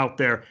Conner out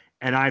there.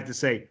 And I have to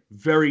say,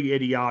 very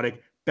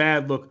idiotic.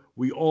 Bad look.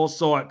 We all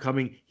saw it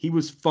coming. He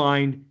was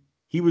fine.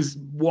 He was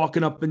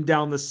walking up and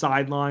down the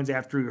sidelines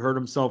after he hurt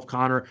himself.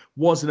 Conner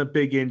wasn't a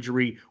big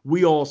injury.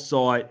 We all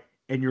saw it.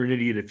 And you're an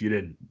idiot if you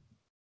didn't.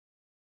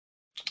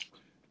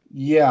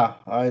 Yeah,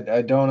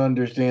 I don't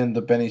understand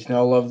the Benny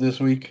Snell love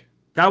this week.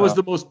 That was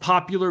the most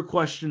popular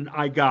question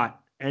I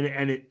got, and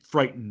it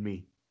frightened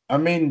me. I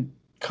mean,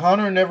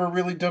 Conner never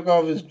really took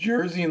off his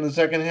jersey in the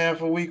second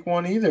half of week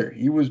 1 either.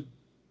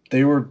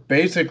 They were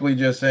basically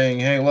just saying,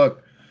 hey,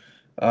 look,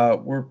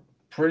 we're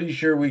pretty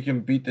sure we can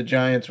beat the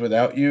Giants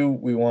without you.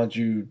 We want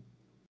you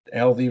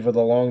healthy for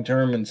the long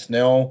term. And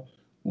Snell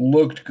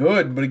looked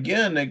good, but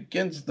again,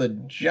 against the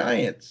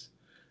Giants,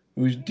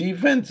 whose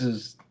defense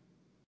is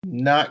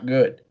not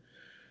good.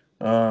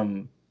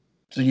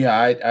 So yeah,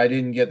 I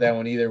didn't get that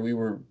one either. We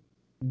were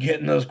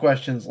getting those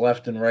questions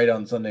left and right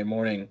on Sunday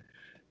morning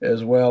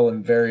as well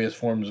in various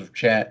forms of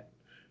chat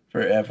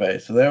for FA.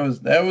 So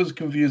that was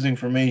confusing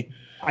for me.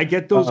 I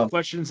get those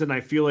questions, and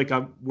I feel like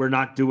we're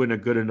not doing a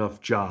good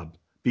enough job,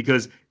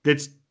 because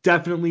that's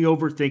definitely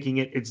overthinking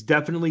it. It's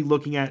definitely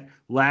looking at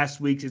last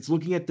week's. It's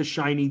looking at the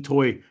shiny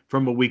toy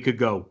from a week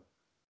ago.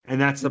 And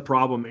that's the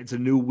problem. It's a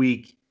new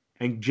week,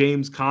 and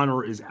James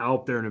Conner is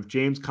out there. And if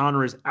James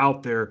Conner is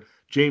out there,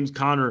 James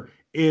Conner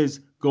is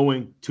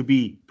going to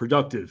be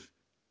productive.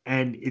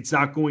 And it's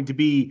not going to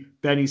be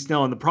Benny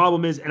Snell. And the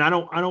problem is, and I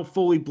don't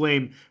fully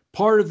blame,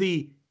 part of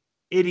the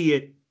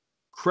idiot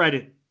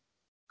credit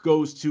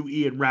goes to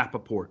Ian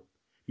Rappaport,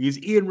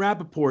 because Ian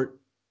Rappaport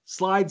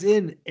slides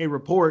in a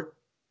report,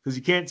 because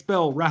you can't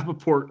spell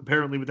Rappaport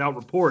apparently without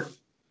report.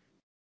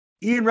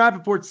 Ian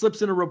Rappaport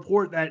slips in a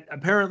report that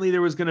apparently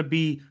there was going to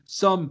be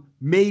some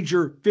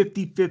major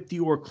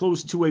 50-50 or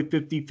close to a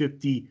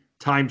 50-50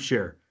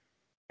 timeshare.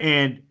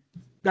 And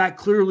that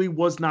clearly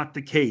was not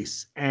the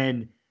case.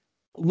 And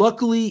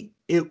luckily,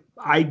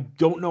 I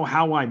don't know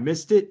how I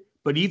missed it,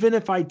 but even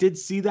if I did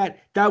see that,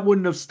 that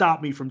wouldn't have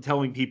stopped me from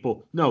telling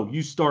people, no,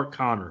 you start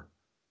Conner.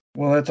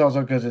 Well, that's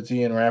also because it's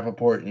Ian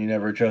Rappaport, and you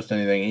never trust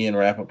anything Ian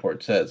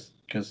Rappaport says.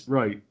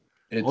 Right.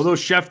 Although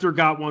Schefter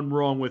got one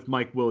wrong with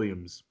Mike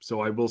Williams,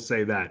 so I will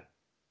say that.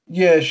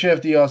 Yeah,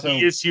 Shefty also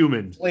he is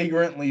human.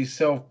 Flagrantly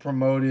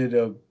self-promoted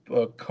a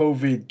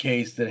COVID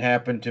case that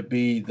happened to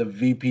be the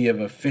VP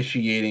of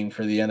officiating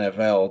for the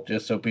NFL,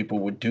 just so people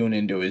would tune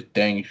into his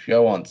dang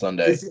show on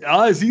Sunday.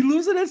 Is he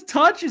losing his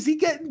touch? Is he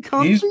getting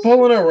comfy? He's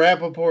pulling a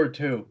Rappaport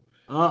too.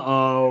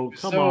 Uh-oh.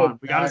 Come on.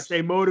 We got to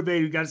stay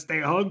motivated. We got to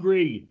stay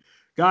hungry.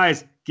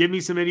 Guys, give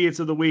me some idiots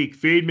of the week.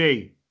 Feed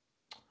me.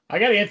 I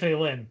got Anthony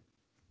Lynn.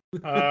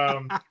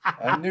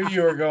 I knew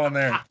you were going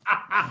there.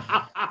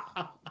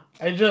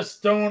 I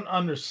just don't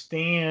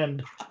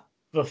understand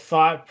the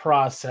thought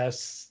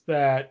process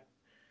that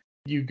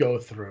you go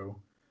through.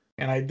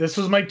 And this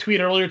was my tweet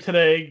earlier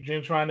today.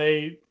 James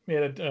Ronde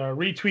made a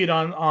retweet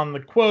on the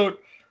quote.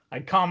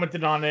 I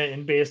commented on it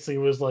and basically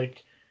was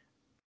like,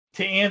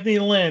 to Anthony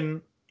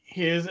Lynn,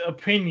 his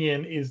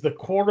opinion is the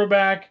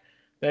quarterback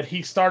that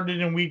he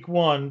started in week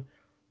 1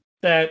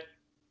 that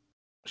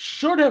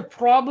should have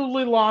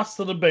probably lost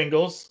to the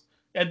Bengals.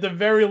 At the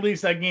very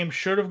least, that game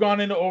should have gone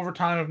into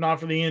overtime if not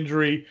for the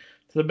injury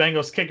to the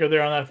Bengals kicker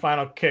there on that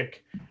final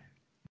kick.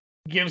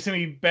 Gives him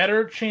a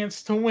better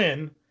chance to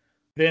win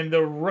than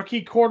the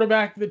rookie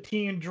quarterback the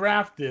team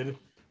drafted,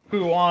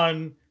 who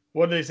on,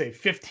 what did they say,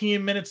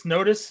 15 minutes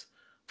notice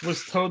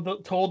was told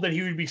that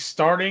he would be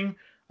starting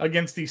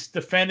against the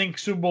defending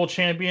Super Bowl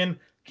champion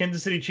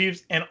Kansas City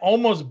Chiefs and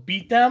almost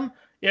beat them,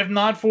 if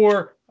not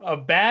for a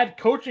bad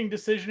coaching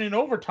decision in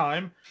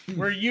overtime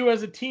where you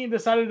as a team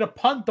decided to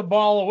punt the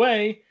ball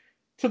away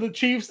to the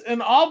Chiefs,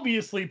 and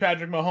obviously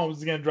Patrick Mahomes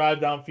is going to drive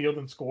downfield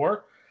and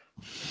score.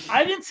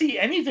 I didn't see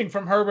anything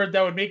from Herbert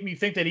that would make me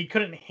think that he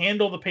couldn't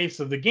handle the pace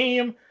of the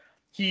game.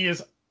 He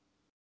is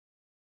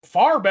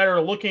far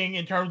better looking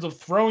in terms of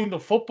throwing the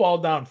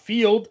football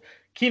downfield.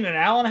 Keenan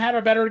Allen had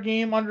a better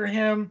game under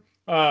him.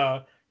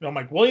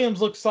 Mike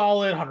Williams looked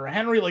solid. Hunter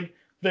Henry, like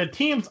the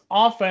team's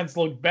offense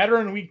looked better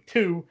in week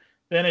 2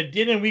 than it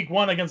did in week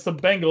 1 against the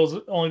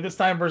Bengals, only this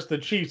time versus the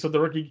Chiefs with the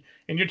rookie.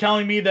 And you're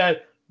telling me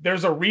that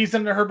there's a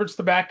reason that Herbert's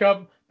the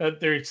backup, that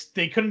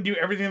they couldn't do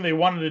everything they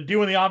wanted to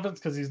do in the offense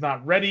because he's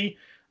not ready,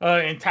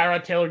 and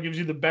Tyrod Taylor gives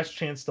you the best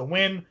chance to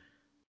win.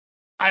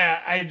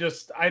 I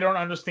don't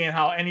understand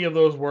how any of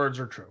those words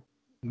are true.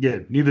 Yeah,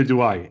 neither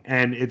do I.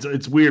 And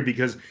it's weird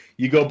because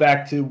you go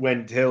back to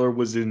when Taylor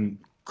was in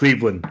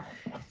Cleveland.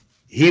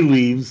 He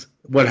leaves.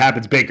 What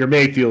happens? Baker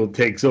Mayfield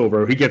takes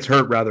over. He gets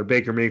hurt, rather.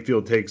 Baker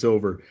Mayfield takes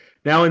over.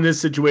 Now in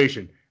this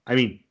situation, I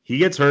mean, he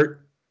gets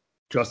hurt.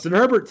 Justin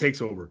Herbert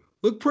takes over.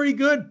 Looked pretty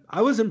good.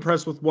 I was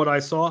impressed with what I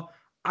saw.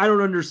 I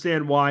don't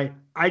understand why.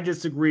 I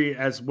disagree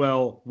as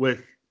well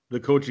with the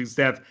coaching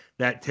staff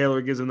that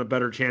Taylor gives him the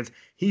better chance.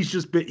 He's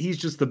just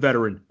the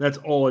veteran. That's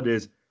all it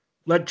is.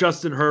 Let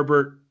Justin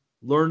Herbert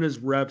learn his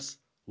reps.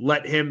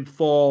 Let him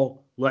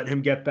fall. Let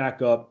him get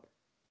back up.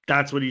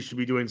 That's what he should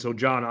be doing. So,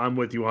 John, I'm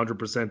with you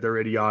 100%. They're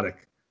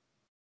idiotic.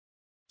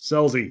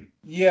 Selzy.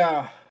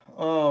 Yeah.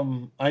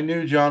 I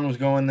knew John was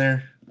going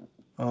there.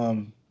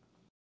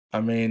 I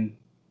mean,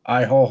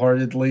 I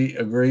wholeheartedly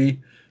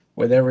agree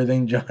with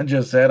everything John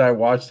just said. I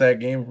watched that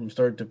game from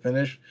start to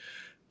finish.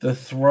 The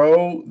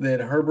throw that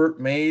Herbert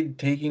made,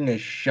 taking a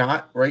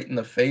shot right in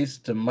the face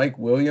to Mike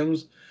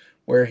Williams,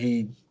 where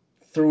he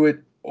threw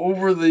it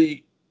over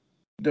the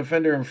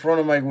defender in front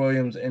of Mike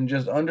Williams and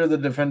just under the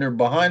defender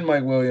behind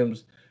Mike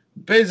Williams,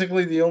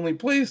 basically the only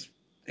place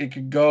it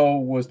could go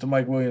was to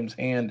Mike Williams'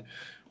 hand,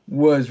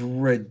 was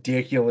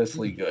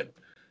ridiculously good.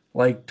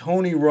 Like,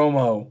 Tony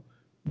Romo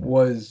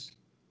was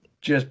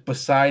just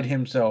beside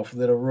himself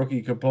that a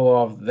rookie could pull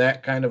off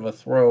that kind of a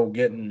throw,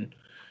 getting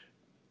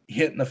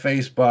hit in the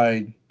face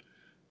by,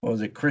 what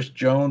was it, Chris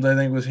Jones, I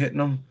think, was hitting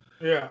him.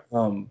 Yeah.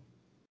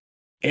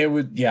 It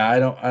would, yeah, I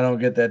don't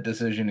get that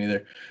decision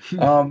either.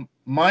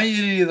 My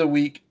idiot of the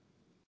week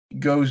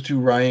goes to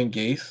Ryan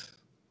Gase.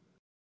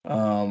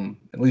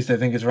 At least I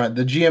think it's right.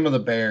 The GM of the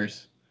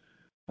Bears.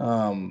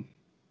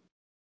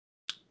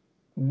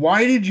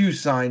 Why did you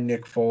sign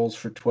Nick Foles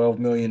for $12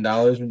 million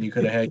when you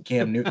could have had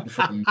Cam Newton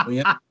for $1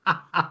 million?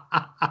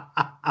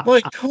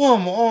 Like,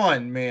 come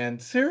on, man.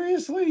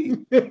 Seriously?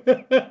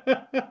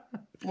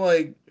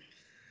 Like,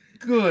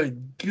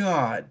 good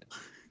God.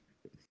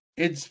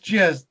 It's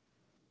just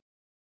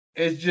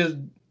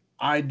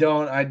I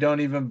don't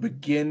even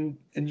begin.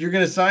 And you're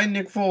going to sign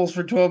Nick Foles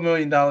for $12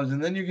 million,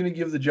 and then you're going to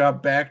give the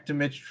job back to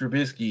Mitch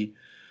Trubisky,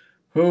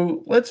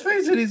 who, let's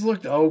face it, he's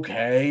looked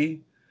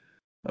okay.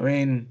 I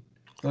mean,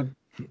 look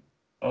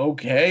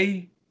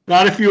okay.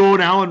 Not if you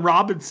own Allen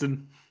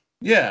Robinson.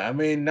 Yeah, I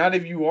mean, not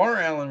if you are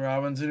Allen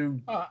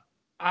Robinson. Who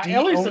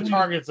at least the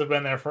targets have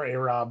been there for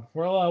A-Rob.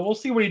 Well, we'll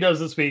see what he does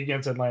this week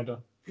against Atlanta.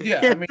 Yeah,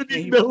 I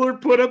mean, Miller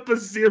put up a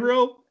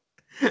 0.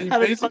 He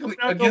basically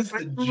against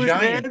the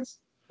Giants.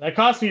 That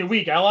cost me a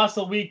week. I lost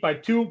a week by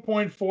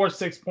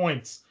 2.46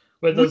 points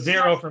with a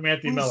 0 from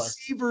Anthony Miller.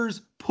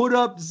 Receivers put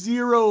up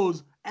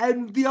 0s,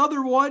 and the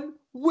other one,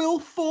 Will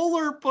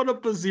Fuller, put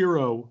up a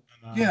 0.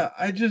 Yeah,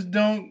 I just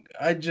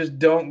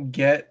don't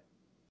get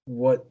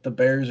what the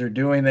Bears are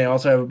doing. They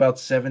also have about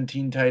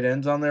 17 tight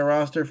ends on their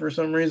roster for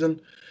some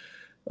reason.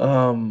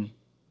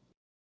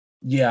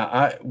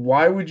 Yeah,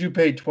 why would you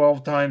pay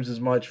 12 times as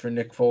much for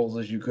Nick Foles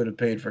as you could have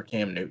paid for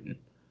Cam Newton?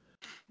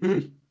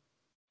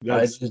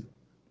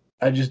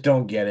 I just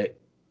don't get it.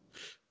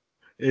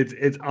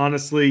 It's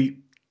honestly,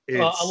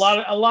 a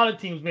lot of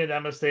teams made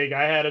that mistake.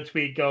 I had a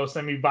tweet go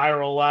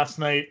semi-viral last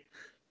night.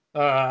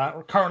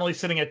 We're currently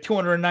sitting at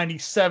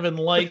 297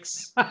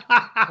 likes.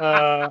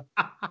 So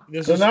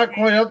not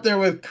quite up there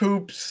with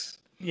Coops.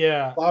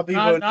 Yeah,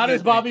 not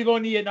as Bobby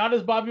Bonilla, not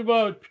as Bobby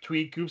Bo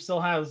tweet. Coops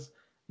still has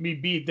me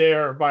beat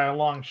there by a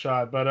long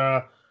shot,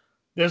 but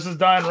this is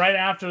done right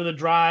after the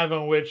drive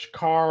in which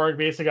Carr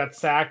basically got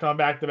sacked on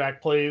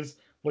back-to-back plays.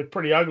 Looked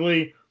pretty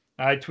ugly.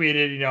 I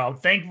tweeted, I'm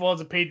thankful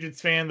as a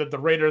Patriots fan that the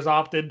Raiders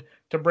opted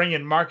to bring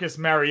in Marcus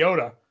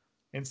Mariota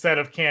instead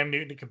of Cam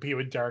Newton to compete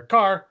with Derek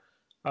Carr.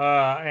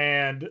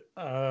 And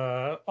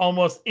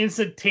almost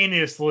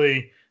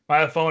instantaneously,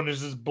 my phone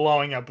is just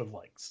blowing up with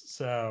likes.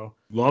 So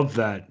love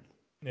that.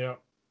 Yeah.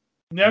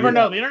 Never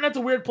know. The internet's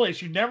a weird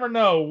place. You never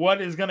know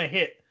what is going to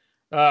hit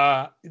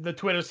the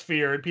Twitter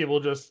sphere, and people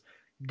just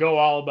go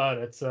all about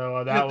it.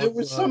 So there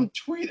was some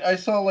tweet I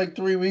saw like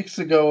 3 weeks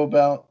ago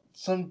about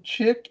some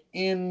chick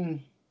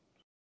in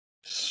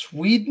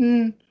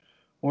Sweden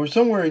or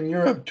somewhere in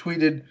Europe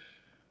tweeted,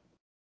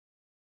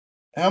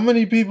 how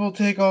many people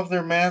take off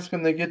their mask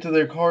when they get to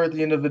their car at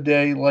the end of the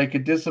day like a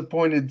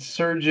disappointed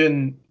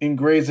surgeon in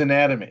Grey's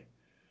Anatomy?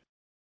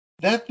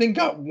 That thing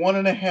got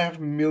 1.5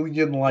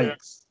 million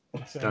likes.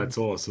 Yeah. That's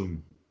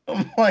awesome.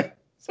 I'm like,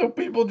 so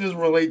people just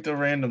relate to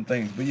random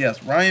things. But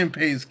yes, Ryan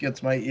Pace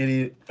gets my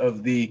Idiot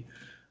of the,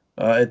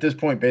 at this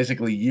point,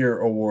 basically year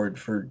award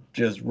for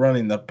just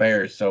running the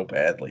Bears so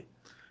badly.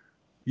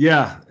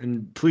 Yeah,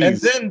 and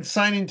please. And then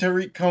signing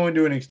Tariq Cohen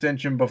to an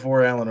extension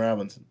before Allen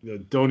Robinson.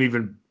 Don't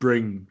even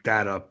bring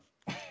that up.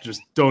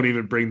 Just don't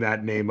even bring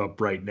that name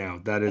up right now.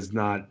 That is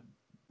not,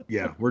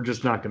 we're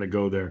just not going to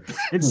go there.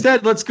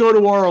 Instead, let's go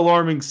to our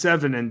alarming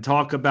 7 and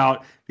talk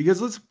about,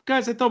 because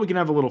guys, I thought we can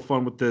have a little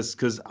fun with this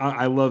because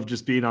I love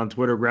just being on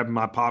Twitter, grabbing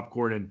my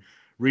popcorn and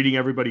reading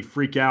everybody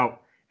freak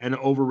out and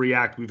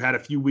overreact. We've had a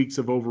few weeks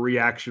of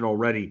overreaction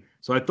already.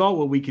 So I thought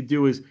what we could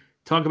do is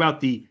talk about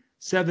the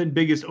 7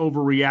 biggest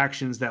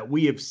overreactions that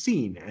we have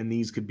seen. And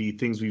these could be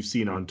things we've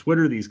seen on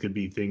Twitter. These could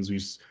be things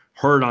we've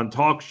heard on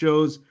talk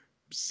shows,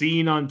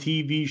 seen on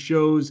TV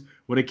shows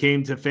when it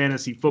came to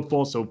fantasy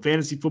football. So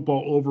fantasy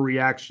football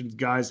overreactions,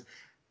 guys.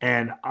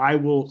 And I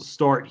will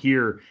start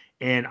here.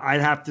 And I'd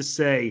have to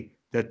say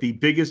that the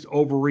biggest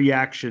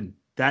overreaction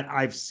that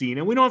I've seen,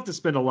 and we don't have to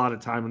spend a lot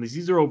of time on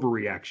these are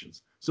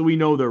overreactions. So we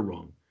know they're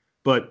wrong.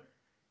 But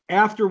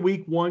after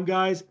week 1,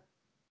 guys,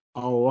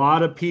 a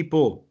lot of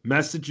people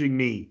messaging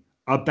me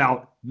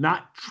about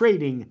not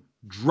trading,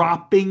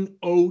 dropping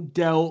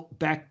Odell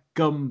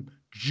Beckham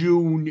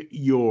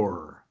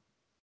Jr.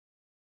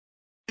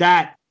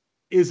 That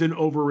is an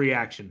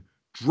overreaction.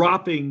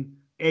 Dropping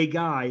a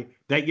guy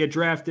that you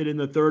drafted in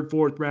the 3rd,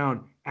 4th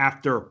round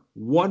after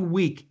 1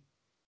 week.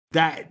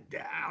 That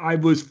I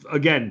was,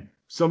 again,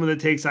 some of the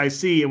takes I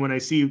see, and when I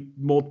see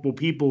multiple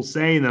people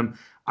saying them,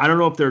 I don't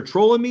know if they're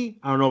trolling me.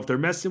 I don't know if they're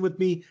messing with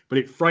me, but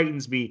it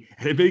frightens me,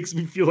 and it makes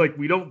me feel like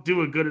we don't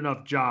do a good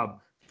enough job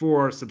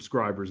for our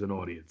subscribers and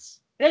audience.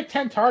 He had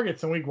 10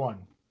 targets in week 1.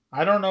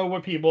 I don't know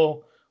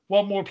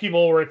what more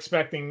people were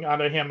expecting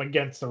out of him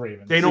against the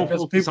Ravens. They don't.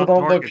 Because people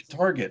don't look at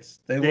targets.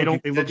 They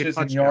look at catches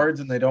and yards,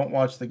 and they don't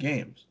watch the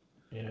games.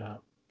 Yeah.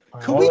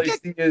 All I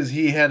see is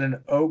he had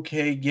an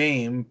okay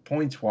game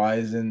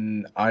points-wise,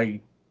 and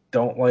I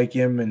don't like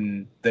him,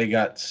 and they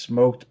got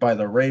smoked by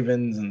the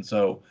Ravens, and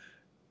so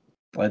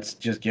let's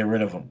just get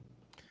rid of him.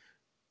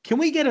 Can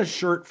we get a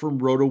shirt from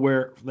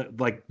RotoWare,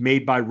 like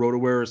made by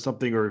RotoWare or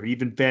something, or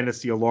even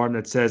Fantasy Alarm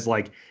that says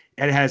like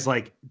it has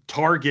like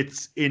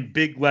targets in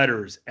big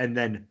letters and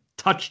then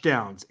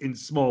touchdowns in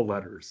small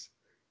letters?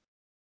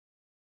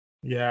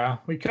 Yeah,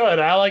 we could.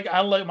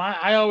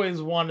 I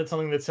always wanted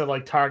something that said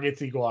like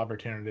targets equal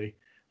opportunity.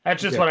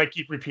 That's just what I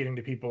keep repeating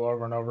to people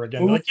over and over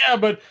again. Like, yeah,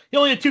 but he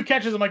only had 2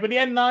 catches. I'm like, but he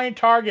had 9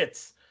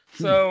 targets.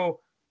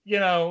 So,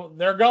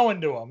 they're going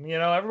to him.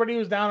 Everybody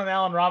was down on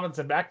Allen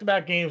Robinson,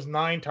 back-to-back games,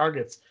 9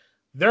 targets.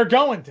 They're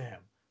going to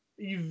him.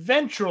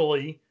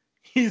 Eventually,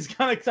 he's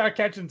going to start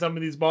catching some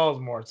of these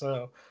balls more.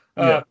 So,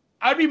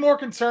 I'd be more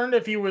concerned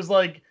if he was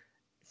like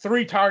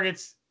 3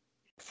 targets,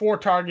 4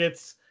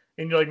 targets,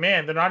 and you're like,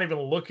 man, they're not even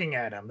looking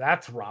at him.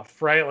 That's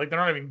rough, right? Like, they're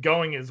not even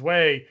going his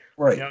way.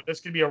 Right. This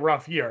could be a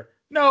rough year.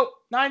 No,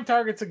 9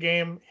 targets a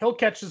game. He'll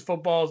catch his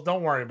footballs.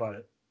 Don't worry about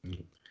it.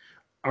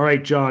 All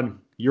right, John,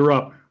 you're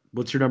up.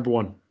 What's your number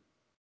 1?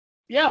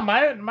 Yeah,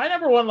 my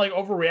number 1 like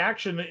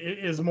overreaction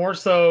is more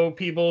so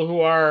people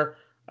who are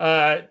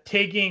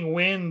taking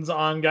wins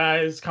on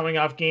guys coming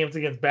off games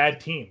against bad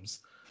teams.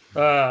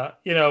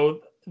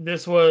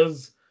 This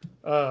was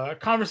a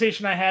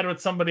conversation I had with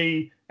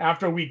somebody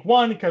after week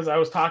 1 because I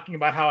was talking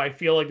about how I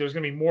feel like there's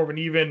going to be more of an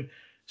even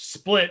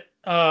split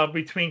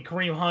between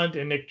Kareem Hunt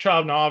and Nick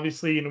Chubb. Now,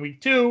 obviously, in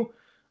week 2,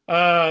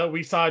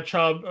 we saw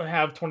Chubb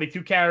have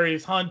 22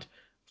 carries. Hunt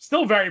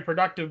still very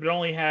productive, but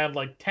only had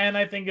like 10,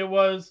 I think it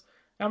was.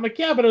 And I'm like,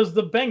 yeah, but it was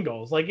the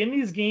Bengals. Like in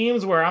these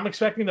games where I'm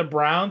expecting the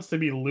Browns to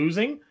be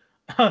losing,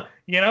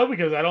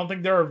 because I don't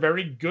think they're a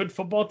very good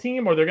football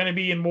team, or they're going to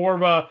be in more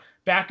of a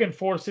back and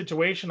forth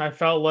situation. I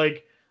felt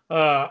like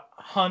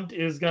Hunt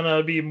is going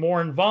to be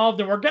more involved,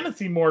 and we're going to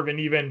see more of an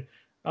even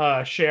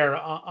share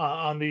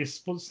on these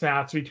split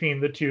snaps between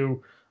the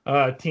 2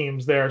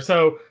 teams there.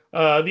 So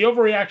the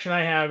overreaction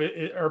I have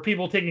are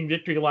people taking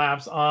victory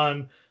laps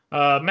on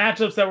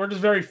matchups that were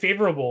just very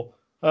favorable.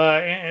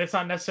 And it's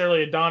not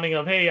necessarily a dawning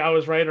of, hey, I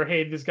was right, or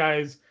hey, this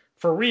guy's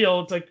for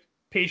real. It's like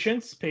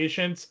patience,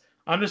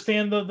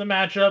 understand the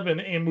matchup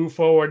and move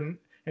forward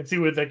and see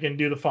what they can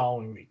do the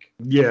following week.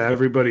 Yeah,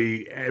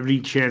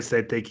 every chance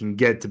that they can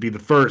get to be the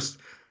first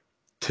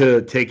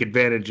to take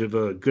advantage of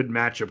a good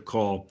matchup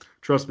call.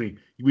 Trust me,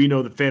 we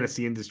know the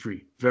fantasy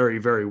industry very,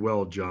 very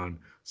well, John.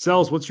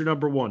 Selz, what's your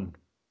number one?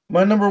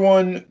 My number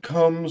one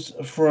comes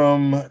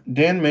from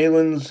Dan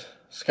Malin's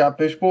Scott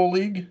Fishbowl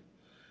League.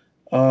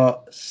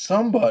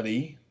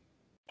 Somebody,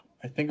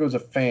 I think it was a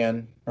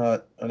fan,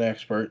 not an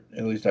expert,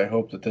 at least I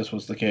hope that this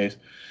was the case,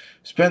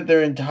 spent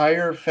their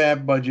entire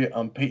fab budget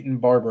on Peyton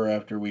Barber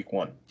after week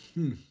 1.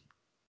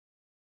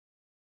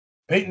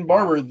 Peyton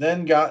Barber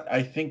then got,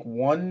 I think,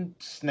 1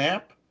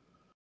 snap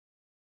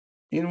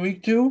in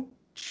week 2.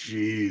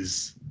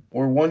 Jeez.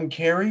 Or 1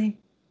 carry.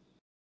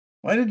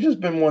 Might have just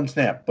been 1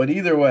 snap, but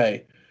either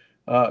way,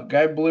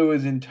 guy blew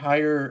his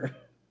entire,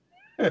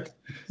 I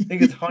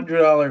think it's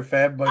 $100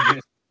 fab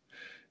budget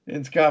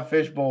in Scott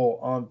Fishbowl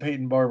on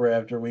Peyton Barber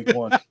after week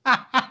 1.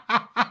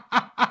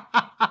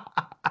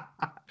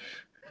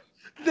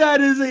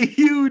 That is a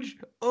huge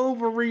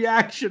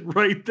overreaction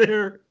right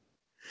there.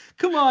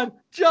 Come on,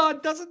 John,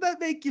 doesn't that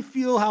make you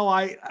feel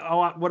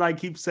what I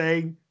keep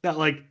saying, that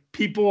like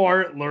people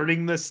aren't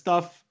learning this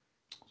stuff?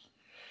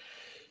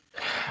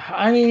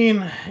 I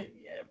mean,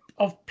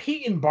 of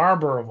Peyton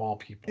Barber of all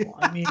people.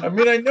 I mean,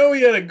 I know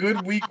he had a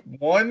good week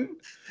 1.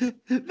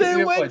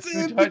 They went to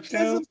him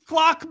because of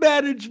clock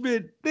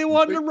management. They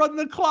wanted to run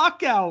the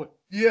clock out.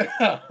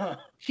 Yeah.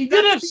 He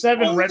did have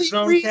 7 red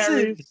zone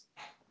carries.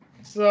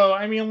 So,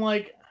 I mean,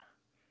 like...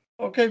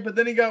 Okay, but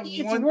then he got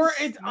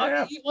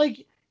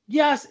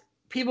yes,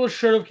 people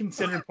should have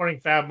considered putting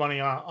fab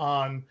money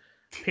on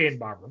Peyton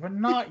Barber, but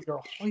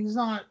he's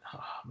not... Oh,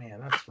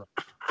 man, that's right.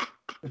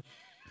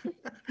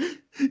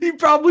 He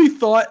probably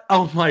thought,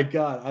 oh, my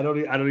God, I don't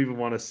even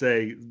want to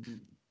say.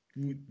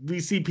 We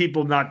see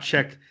people not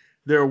check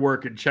their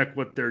work and check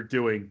what they're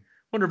doing.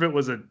 Wonder if it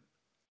was a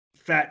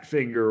fat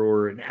finger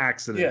or an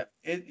accident.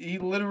 Yeah, he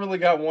literally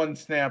got 1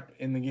 snap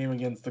in the game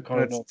against the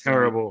Cardinals. That's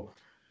terrible.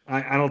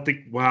 I don't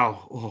think,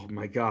 wow. Oh,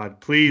 my God.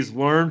 Please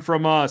learn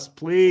from us.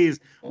 Please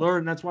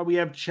learn. That's why we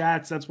have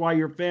chats. That's why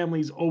your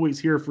family's always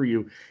here for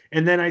you.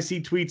 And then I see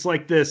tweets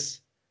like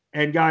this.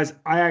 And, guys,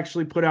 I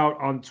actually put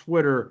out on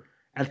Twitter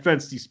at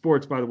Fensty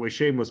Sports, by the way,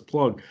 shameless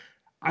plug.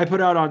 I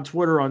put out on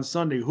Twitter on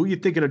Sunday, who you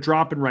thinking of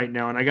dropping right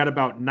now? And I got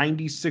about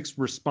 96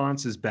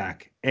 responses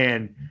back.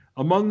 And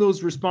among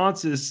those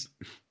responses,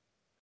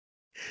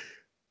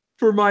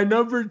 for my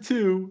number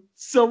 2,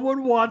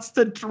 someone wants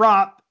to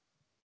drop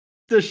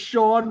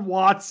Deshaun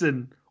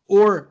Watson,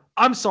 or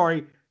I'm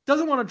sorry,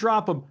 doesn't want to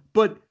drop him,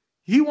 but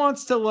he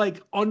wants to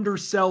like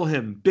undersell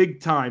him big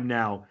time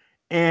now.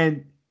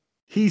 And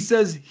he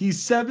says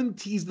he's the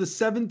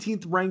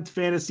 17th ranked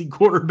fantasy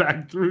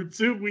quarterback through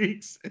 2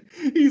 weeks.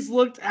 He's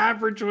looked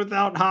average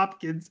without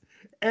Hopkins.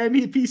 And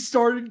if he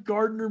started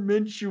Gardner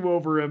Minshew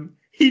over him,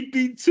 he'd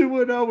be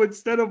 2-0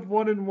 instead of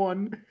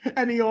 1-1.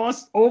 And he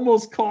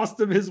almost cost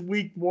him his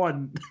week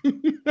 1.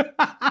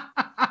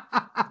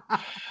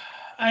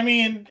 I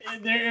mean,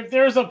 if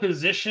there's a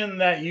position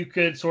that you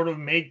could sort of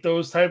make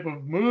those type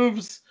of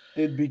moves,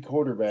 it'd be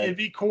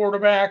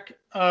quarterback.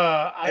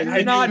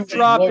 I'm not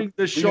dropping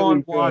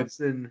Deshaun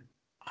Watson.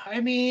 I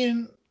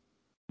mean,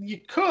 you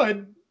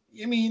could.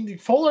 I mean,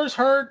 Fuller's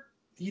hurt.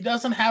 He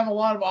doesn't have a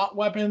lot of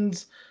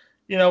weapons.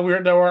 You know,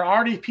 there were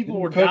already people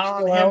who were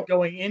down on him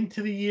going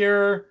into the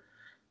year.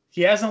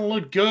 He hasn't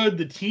looked good.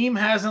 The team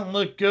hasn't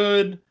looked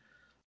good.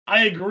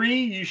 I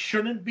agree. You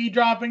shouldn't be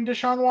dropping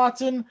Deshaun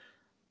Watson.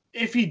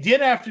 If he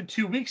did after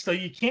 2 weeks, though,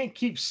 you can't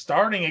keep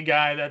starting a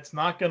guy that's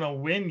not going to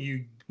win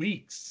you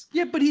weeks.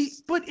 Yeah, but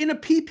in a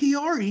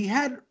PPR, he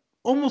had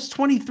almost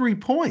 23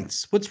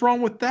 points. What's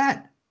wrong with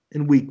that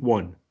in week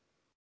 1?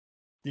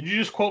 Did you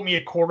just quote me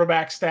a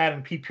quarterback stat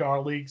in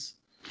PPR leagues?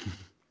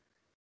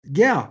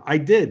 Yeah, I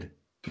did.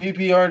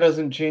 PPR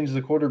doesn't change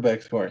the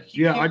quarterback score.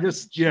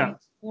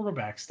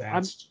 Quarterback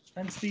stats.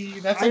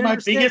 That's my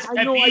biggest pet peeve.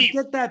 I know, I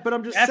get that, but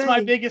I'm just saying. That's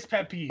my biggest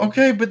pet peeve.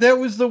 Okay, but that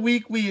was the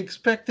week we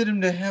expected him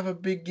to have a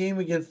big game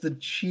against the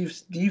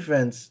Chiefs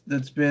defense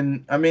that's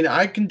been... I mean,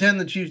 I contend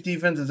the Chiefs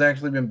defense has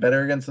actually been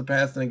better against the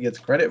pass than it gets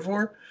credit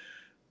for,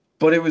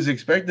 but it was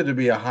expected to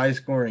be a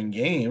high-scoring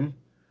game.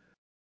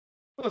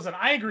 Listen,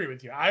 I agree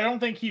with you. I don't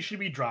think he should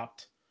be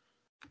dropped,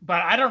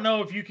 but I don't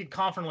know if you could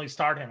confidently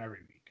start him every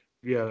week.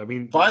 Yeah, I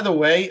mean... By the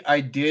way,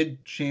 I did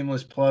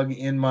shameless plug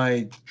in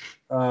my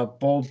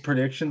bold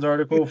predictions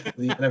article for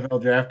the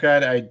NFL Draft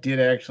Guide. I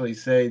did actually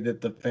say that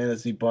the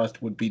fantasy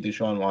bust would be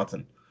Deshaun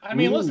Watson. I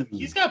mean, listen,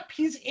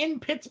 he's in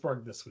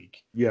Pittsburgh this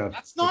week. Yeah.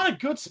 That's not a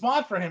good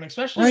spot for him,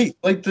 especially... Right,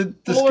 like the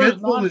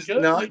schedule is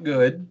not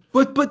good.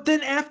 But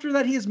then after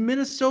that, he has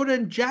Minnesota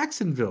and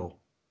Jacksonville.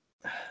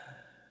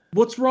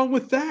 What's wrong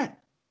with that?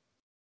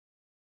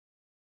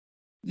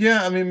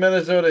 Yeah, I mean,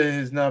 Minnesota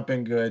has not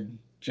been good.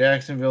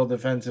 Jacksonville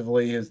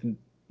defensively has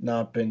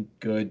not been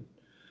good.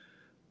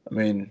 I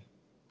mean,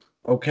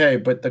 okay,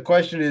 but the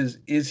question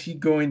is he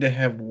going to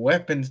have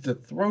weapons to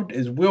throw?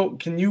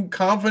 Can you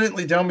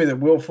confidently tell me that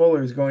Will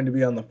Fuller is going to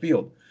be on the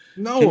field?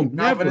 No, Can you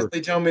never.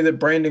 confidently tell me that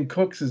Brandon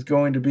Cooks is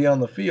going to be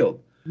on the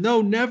field?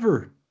 No,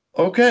 never.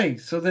 Okay,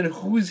 so then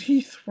who is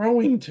he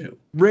throwing to?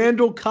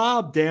 Randall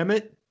Cobb, damn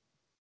it.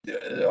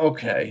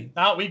 Okay.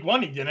 Not week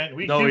 1, he didn't.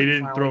 Week 2, No, he he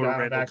didn't finally throw to got him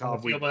Randall back on the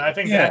Cobb field. week. But I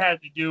think Yeah. that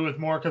had to do with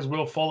more because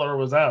Will Fuller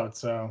was out.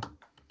 So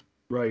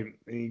Right.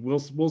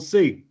 We'll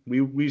see.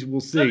 We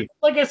will see.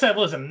 like I said,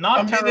 listen,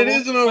 not terrible. It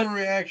is an but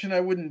overreaction. I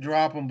wouldn't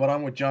drop him, but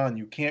I'm with John.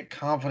 You can't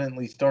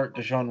confidently start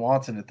Deshaun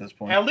Watson at this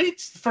point. At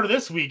least for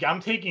this week, I'm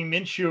taking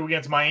Minshew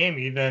against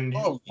Miami than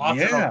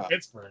Watson over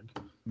Pittsburgh.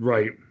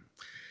 Right.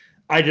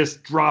 I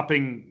just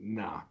dropping.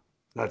 Nah,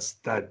 that's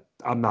that.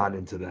 I'm not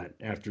into that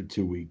after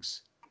 2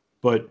 weeks.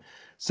 But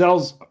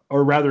Selz,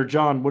 or rather,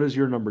 John, what is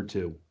your number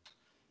 2?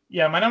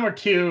 Yeah, my number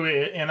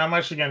 2, and I'm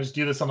actually going to just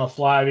do this on the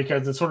fly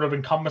because it sort of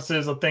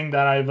encompasses a thing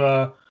that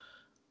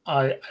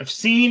I've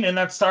seen, and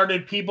that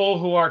started people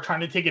who are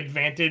trying to take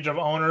advantage of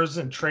owners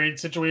and trade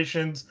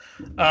situations.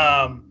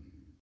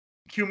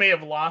 You may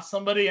have lost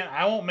somebody, and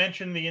I won't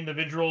mention the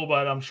individual,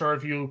 but I'm sure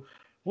if you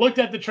looked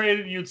at the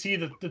trade, you'd see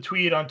the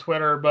tweet on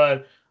Twitter.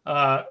 But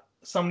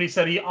somebody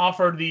said he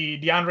offered the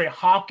DeAndre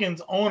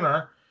Hopkins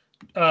owner,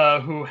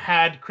 who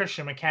had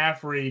Christian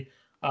McCaffrey,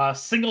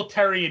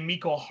 Singletary, and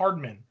Mecole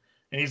Hardman.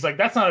 And he's like,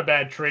 that's not a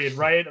bad trade,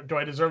 right? Do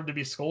I deserve to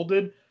be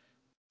scolded?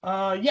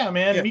 Yeah,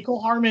 man. Yeah.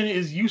 Mecole Hardman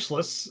is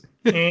useless,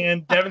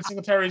 and Devin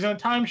Singletary is in a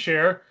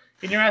timeshare,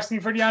 and you're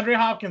asking for DeAndre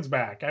Hopkins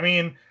back. I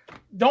mean,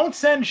 don't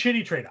send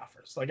shitty trade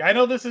offers. Like, I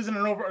know this isn't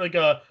an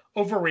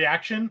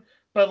overreaction,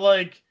 but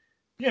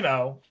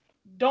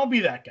don't be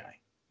that guy.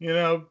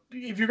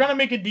 If you're gonna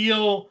make a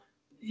deal,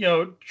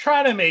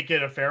 try to make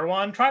it a fair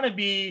one. Try to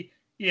be,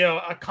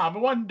 a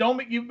competent one. Don't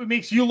make it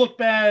makes you look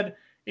bad.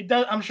 It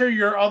does. I'm sure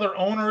your other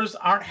owners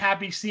aren't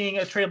happy seeing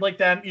a trade like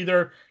that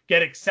either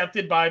get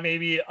accepted by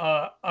maybe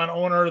an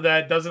owner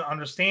that doesn't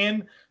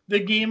understand the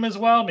game as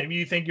well. Maybe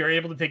you think you're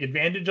able to take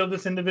advantage of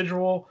this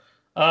individual.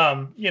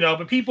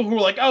 But people who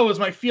are like, oh, it was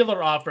my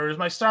feeler offer, it was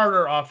my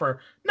starter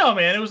offer. No,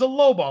 man, it was a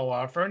lowball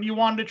offer, and you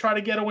wanted to try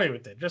to get away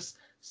with it. Just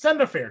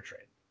send a fair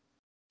trade.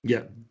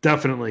 Yeah,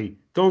 definitely.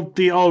 Don't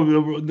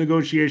the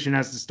negotiation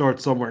has to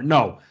start somewhere.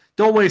 No,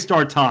 don't waste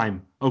our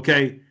time.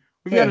 Okay,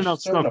 we've got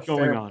enough stuff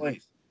going on.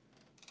 Place.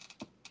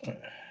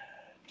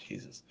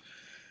 Jesus.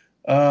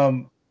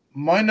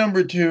 My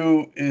number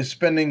 2 is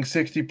spending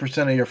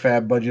 60% of your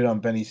fab budget on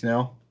Benny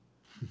Snell.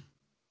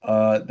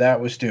 That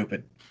was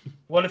stupid.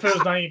 What if it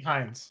was Nyheim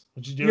Hines?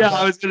 Would you do? Yeah,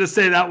 I was going to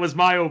say that was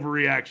my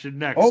overreaction.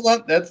 Next. Hold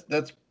on, that's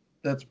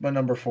my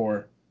number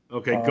 4.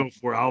 Okay, go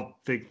for it. I'll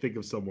think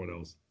of someone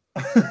else.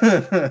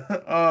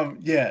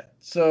 Yeah.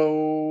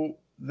 So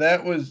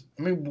that was.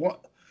 I mean,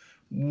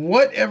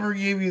 whatever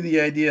gave you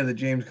the idea that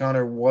James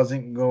Conner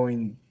wasn't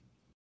going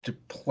to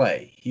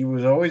play? He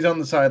was always on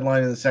the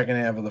sideline in the second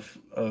half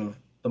of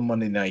the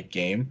Monday night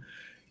game.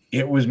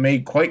 It was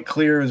made quite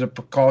clear as a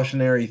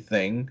precautionary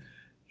thing.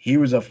 He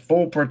was a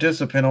full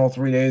participant all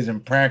 3 days in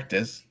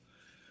practice.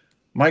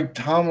 Mike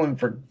Tomlin,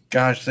 for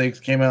gosh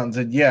sakes, came out and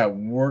said, yeah,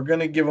 we're going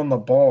to give him the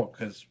ball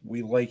because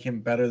we like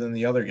him better than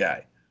the other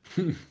guy.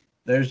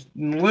 There's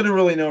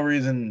literally no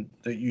reason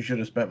that you should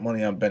have spent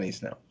money on Benny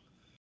Snell.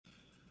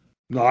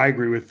 No, I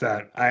agree with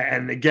that.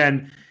 And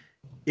again,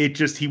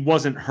 he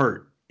wasn't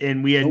hurt.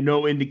 And we had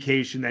no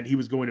indication that he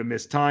was going to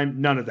miss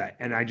time. None of that.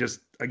 And I just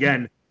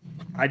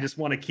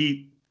want to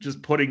keep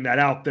just putting that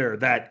out there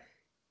that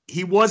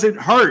he wasn't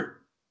hurt.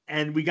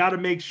 And we got to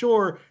make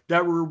sure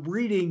that we're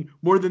reading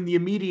more than the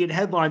immediate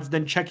headlines,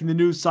 then checking the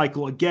news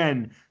cycle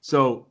again.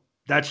 So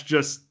that's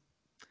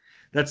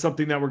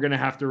something that we're going to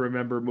have to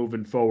remember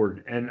moving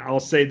forward. And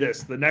I'll say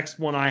this. The next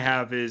one I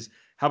have is,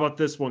 how about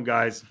this one,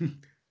 guys?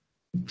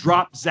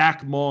 Drop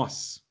Zach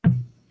Moss,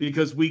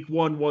 because week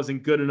 1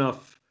 wasn't good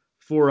enough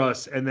for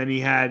us. And then he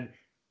had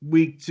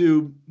week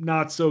 2,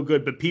 not so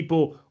good. But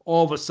people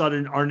all of a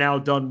sudden are now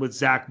done with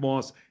Zach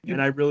Moss. And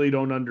I really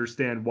don't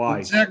understand why.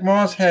 But Zach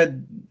Moss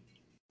had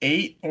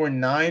 8 or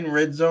 9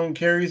 red zone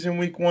carries in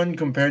week 1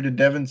 compared to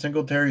Devin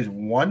Singletary's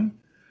 1.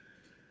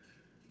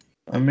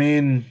 I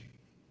mean,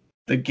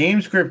 the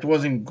game script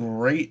wasn't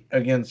great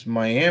against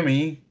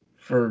Miami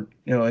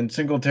and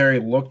Singletary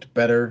looked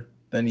better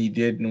than he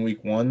did in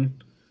week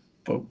 1.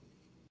 But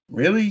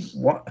really,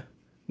 what?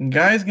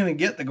 Guy's going to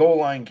get the goal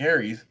line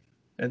carries.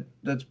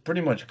 That's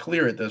pretty much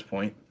clear at this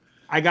point.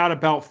 I got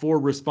about 4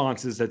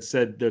 responses that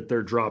said that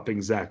they're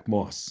dropping Zach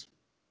Moss.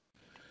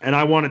 And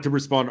I wanted to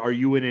respond, are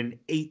you in an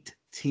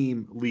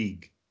 8-team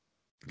league?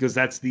 Because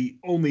that's the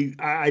only,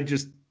 I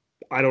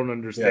don't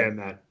understand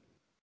that.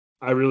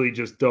 I really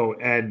just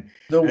don't. And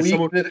the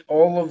week that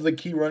all of the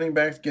key running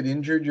backs get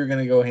injured, you're going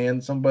to go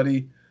hand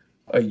somebody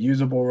a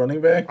usable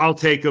running back? I'll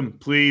take him,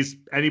 please.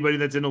 Anybody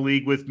that's in a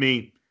league with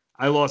me.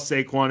 I lost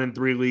Saquon in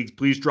 3 leagues.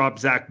 Please drop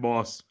Zach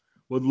Moss.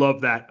 Would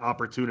love that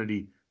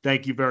opportunity.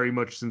 Thank you very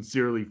much.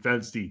 Sincerely,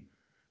 Fensty.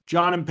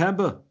 Jon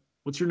Impemba,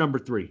 what's your number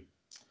 3?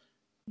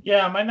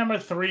 Yeah, my number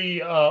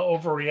 3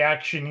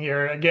 overreaction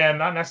here. Again,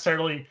 not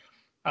necessarily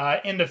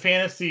into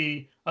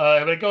fantasy,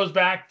 but it goes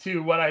back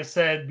to what I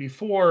said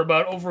before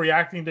about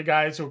overreacting to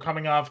guys who are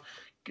coming off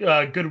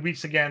good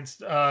weeks against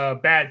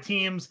bad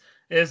teams.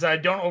 Is I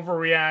don't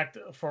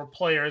overreact for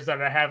players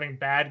that are having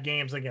bad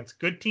games against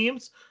good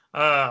teams.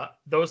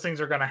 Those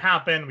things are going to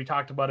happen. We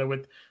talked about it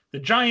with the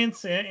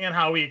Giants and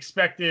how we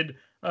expected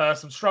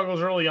some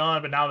struggles early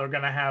on, but now they're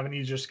going to have an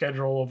easier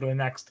schedule over the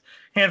next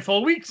handful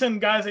of weeks.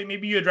 And guys that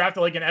maybe you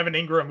drafted like an Evan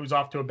Ingram who's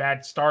off to a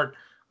bad start,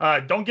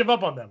 don't give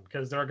up on them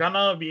because they're going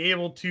to be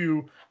able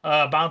to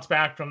bounce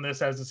back from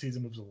this as the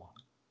season moves along.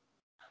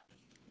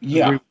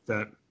 Yeah, agree with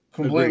that.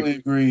 completely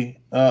agree.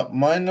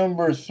 My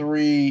number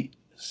 3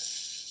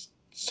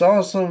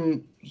 saw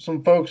some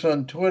folks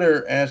on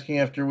Twitter asking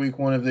after week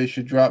 1 if they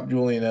should drop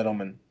Julian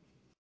Edelman.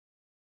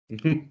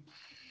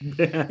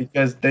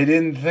 Because they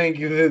didn't think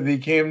that the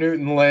Cam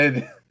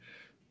Newton-led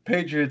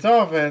Patriots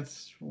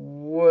offense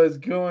was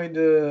going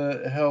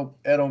to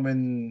help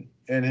Edelman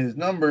and his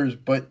numbers.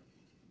 But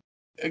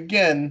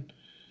again,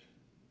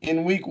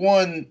 in week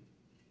 1,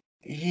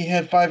 he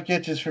had 5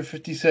 catches for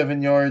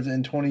 57 yards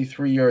and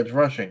 23 yards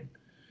rushing.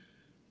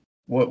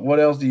 What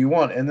else do you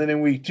want? And then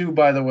in week 2,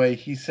 by the way,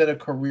 he set a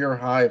career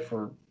high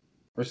for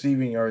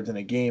receiving yards in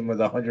a game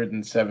with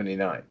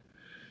 179.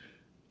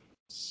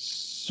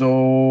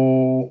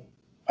 So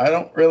I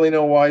don't really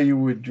know why you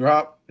would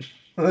drop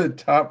the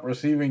top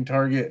receiving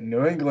target in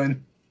New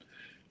England,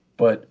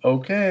 but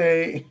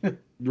okay.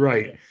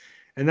 Right.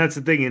 And that's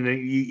the thing. And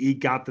he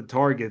got the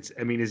targets.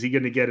 I mean, is he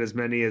going to get as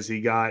many as he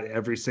got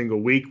every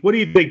single week? What do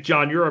you think,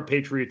 John? You're a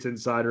Patriots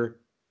insider.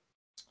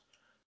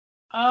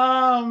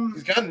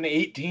 He's gotten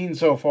 18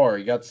 so far.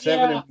 He got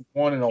 7 in week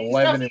 1 and 11. He's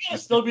definitely going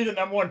to still be the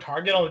number 1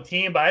 target on the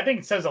team, but I think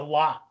it says a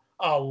lot,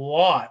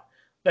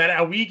 that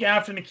a week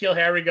after N'Keal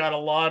Harry got a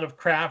lot of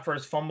crap for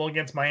his fumble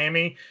against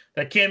Miami,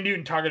 that Cam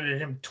Newton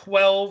targeted him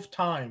 12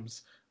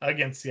 times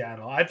against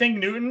Seattle. I think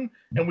Newton,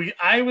 and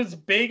I was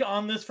big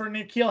on this for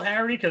N'Keal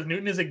Harry because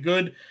Newton is a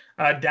good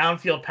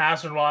downfield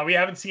passer. And while we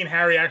haven't seen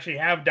Harry actually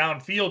have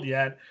downfield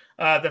yet,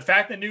 the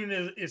fact that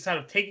Newton is kind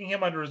of taking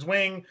him under his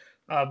wing,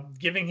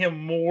 giving him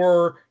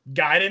more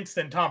guidance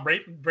than Tom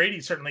Brady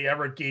certainly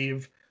ever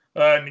gave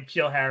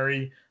N'Keal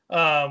Harry,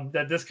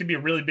 that this could be a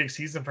really big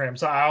season for him.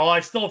 So I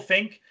still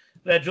think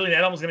that Julian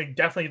Edelman is going to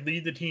definitely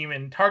lead the team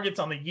in targets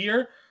on the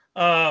year.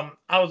 I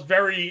was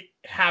very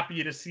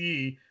happy to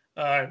see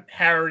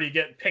Harry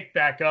get picked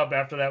back up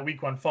after that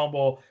week 1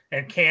 fumble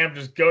and Cam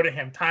just go to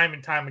him time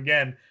and time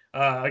again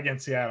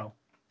against Seattle.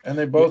 And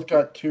they both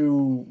got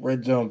 2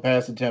 red zone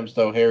pass attempts,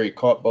 though. Harry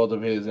caught both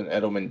of his and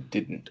Edelman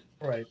didn't.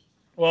 Right.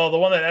 Well, the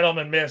one that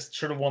Edelman missed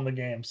should have won the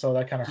game, so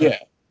that kind of hurt. Yeah.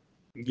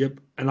 Yep.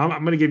 And I'm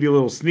going to give you a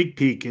little sneak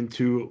peek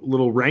into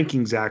little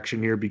rankings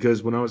action here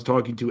because when I was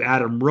talking to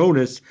Adam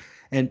Ronis,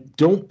 and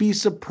don't be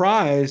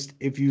surprised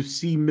if you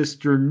see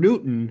Mr.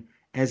 Newton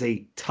as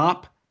a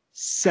top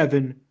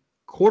 7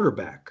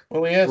 quarterback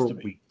for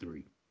week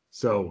 3.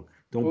 So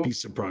don't be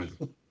surprised.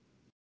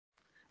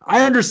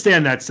 I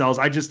understand that, Selz.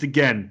 I just,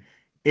 again,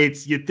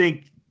 you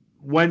think,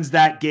 when's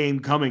that game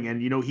coming?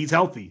 And, he's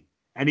healthy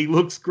and he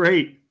looks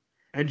great.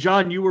 And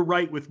John, you were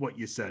right with what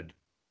you said.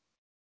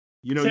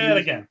 Say that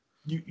again.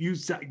 You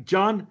said,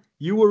 John,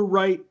 you were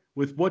right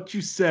with what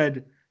you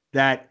said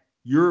that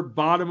your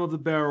bottom of the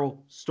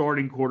barrel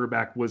starting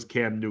quarterback was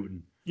Cam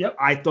Newton. Yep.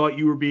 I thought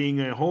you were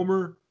being a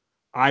homer.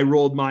 I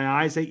rolled my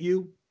eyes at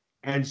you.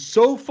 And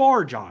so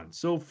far, John,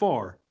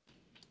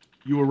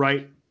 you were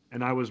right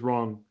and I was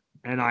wrong.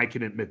 And I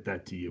can admit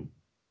that to you.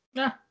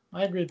 Yeah,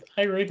 I agree.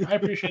 I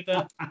appreciate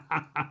that.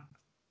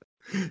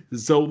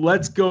 So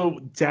let's go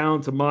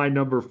down to my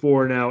number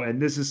 4 now.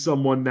 And this is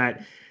someone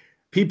that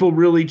people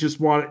really just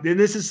want. And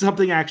this is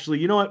something actually,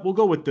 you know what? We'll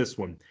go with this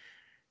one.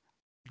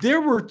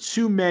 There were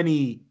too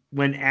many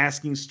when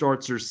asking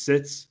starts or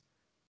sits.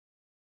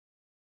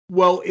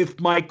 Well, if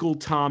Michael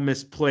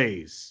Thomas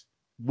plays.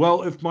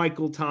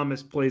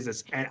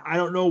 This. And I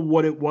don't know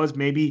what it was.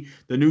 Maybe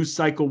the news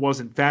cycle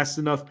wasn't fast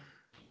enough.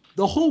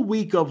 The whole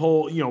week of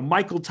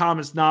Michael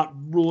Thomas not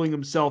ruling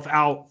himself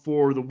out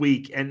for the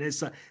week. And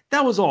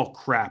that was all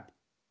crap.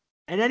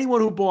 And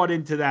anyone who bought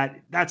into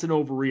that, that's an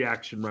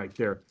overreaction right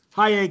there.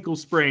 High ankle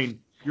sprain.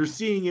 You're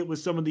seeing it with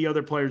some of the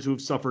other players who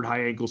have suffered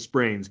high ankle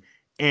sprains.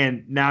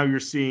 And now you're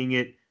seeing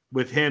it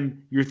with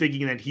him. You're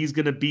thinking that he's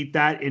going to beat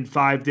that in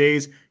 5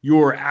 days.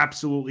 You're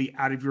absolutely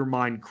out of your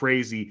mind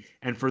crazy.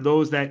 And for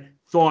those that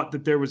thought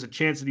that there was a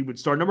chance that he would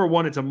start, number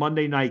 1, it's a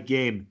Monday night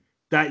game.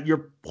 That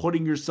you're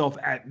putting yourself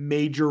at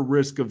major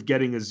risk of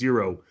getting a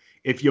 0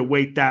 if you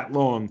wait that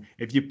long,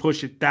 if you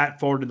push it that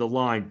far to the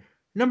line.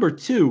 Number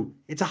 2,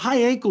 it's a high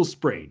ankle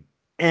sprain.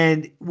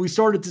 And we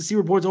started to see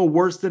reports,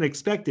 worse than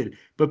expected.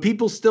 But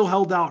people still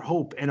held out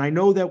hope. And I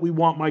know that we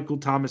want Michael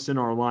Thomas in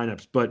our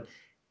lineups. But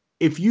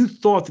if you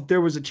thought that there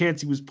was a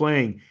chance he was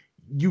playing,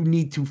 you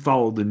need to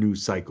follow the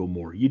news cycle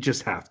more. You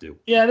just have to.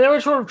 Yeah, they were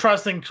sort of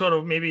trusting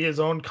maybe his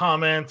own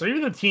comments or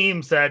even the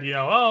team said,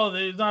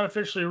 he's not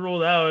officially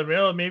ruled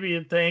out. Maybe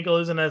the ankle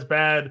isn't as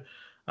bad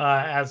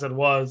as it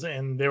was.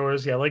 And there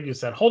was, like you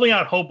said, holding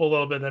out hope a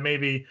little bit that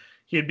maybe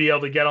he'd be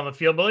able to get on the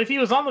field. But if he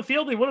was on the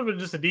field, he would have been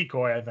just a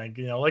decoy, I think.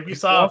 Like you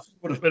saw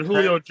with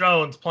Julio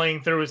Jones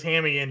playing through his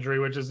hammy injury,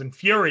 which is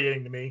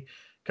infuriating to me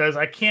because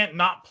I can't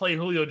not play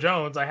Julio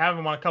Jones. I have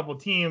him on a couple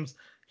of teams.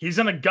 He's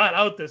going to gut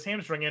out this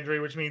hamstring injury,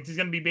 which means he's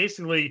going to be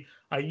basically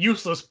a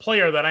useless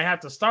player that I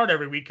have to start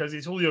every week because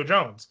he's Julio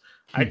Jones.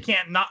 I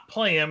can't not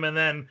play him and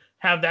then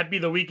have that be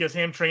the week his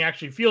hamstring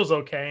actually feels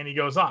okay and he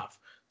goes off.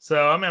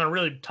 So I'm in a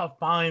really tough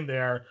bind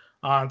there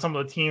on some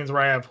of the teams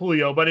where I have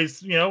Julio. But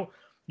he's, you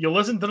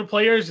listen to the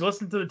players, you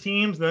listen to the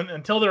teams, then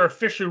until they're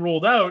officially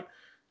ruled out,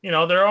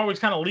 they're always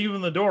kind of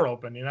leaving the door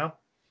open,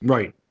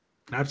 Right.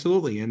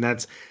 Absolutely. And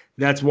that's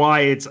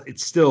why it's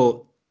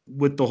still,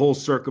 with the whole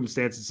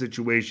circumstance and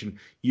situation,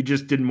 you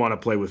just didn't want to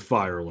play with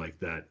fire like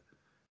that.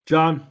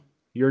 John,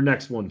 your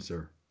next one,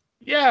 sir.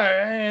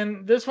 Yeah,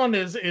 and this one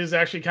is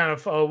actually kind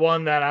of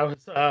one that I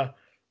was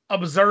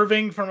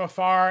observing from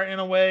afar in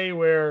a way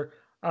where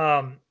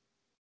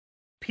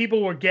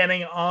people were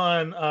getting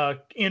on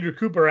Andrew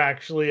Cooper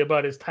actually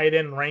about his tight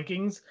end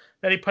rankings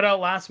that he put out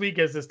last week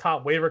as his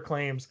top waiver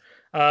claims.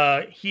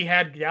 He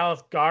had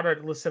Dallas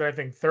Goedert listed, I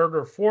think, third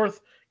or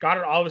fourth.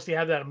 Goddard obviously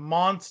had that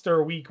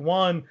monster week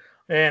 1,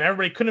 and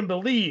everybody couldn't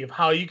believe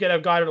how you could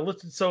have Goddard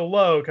listed so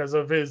low because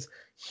of his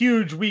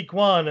huge week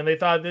 1, and they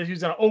thought that he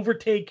was going to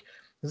overtake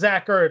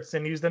Zach Ertz,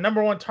 and he was the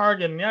number 1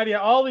 target, and yada,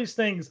 yada, all these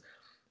things.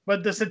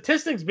 But the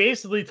statistics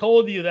basically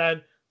told you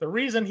that the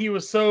reason he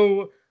was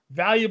so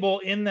valuable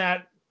in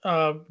that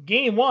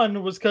game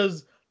 1 was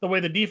because the way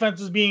the defense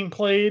was being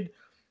played.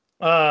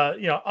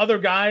 Other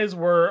guys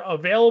were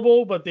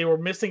available, but they were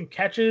missing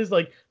catches.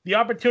 Like, the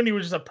opportunity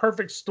was just a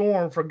perfect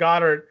storm for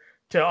Goddard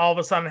to all of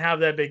a sudden have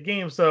that big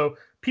game. So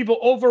people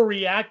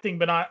overreacting,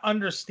 but not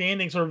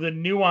understanding sort of the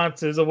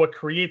nuances of what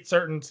creates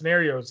certain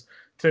scenarios,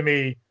 to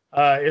me,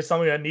 is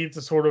something that needs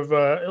to sort of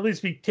at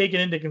least be taken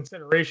into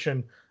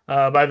consideration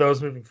by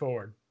those moving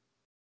forward.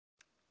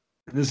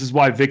 This is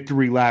why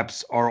victory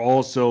laps are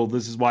also,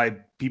 this is why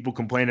people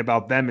complain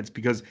about them. It's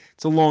because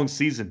it's a long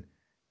season.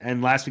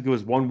 And last week it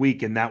was 1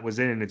 week and that was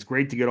it. And it's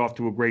great to get off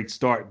to a great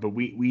start, but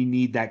we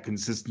need that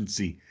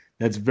consistency.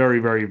 That's very,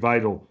 very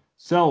vital.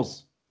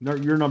 Selz,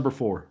 you're number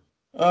 4.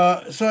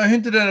 So I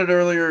hinted at it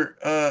earlier.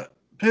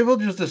 People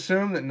just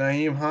assumed that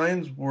Nyheim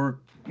Hines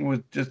was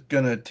just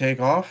going to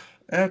take off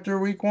after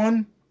week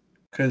 1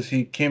 because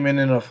he came in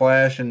a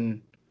flash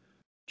and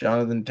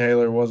Jonathan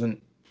Taylor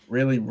wasn't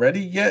really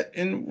ready yet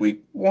in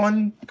week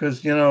 1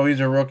 because, he's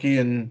a rookie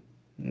and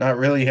not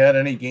really had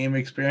any game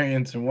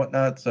experience and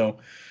whatnot. So,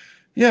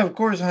 yeah, of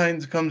course,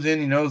 Hines comes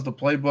in. He knows the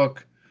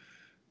playbook.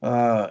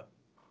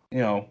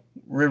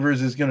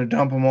 Rivers is going to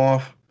dump him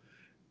off.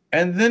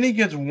 And then he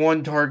gets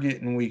 1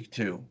 target in week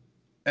 2.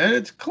 And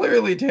it's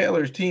clearly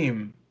Taylor's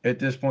team at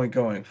this point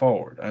going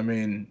forward. I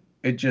mean,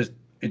 it just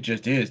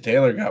is.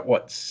 Taylor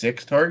got,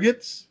 6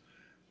 targets?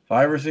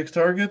 5 or 6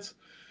 targets?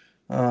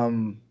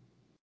 So,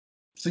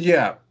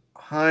 yeah,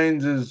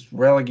 Hines is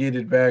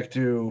relegated back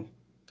to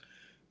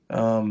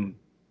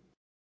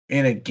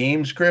in a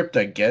game script.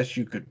 I guess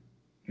you could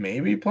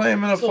maybe play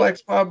him in a flex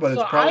spot, but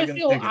it's probably going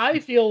to take I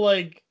feel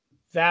like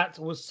that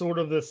was sort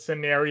of the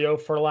scenario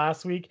for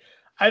last week.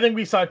 I think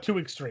we saw 2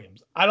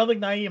 extremes. I don't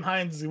think Nyheim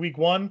Hines is week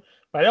 1,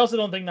 but I also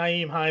don't think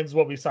Nyheim Hines is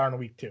what we saw in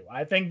week 2.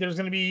 I think there's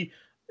going to be,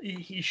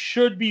 he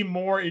should be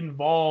more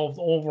involved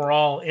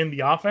overall in the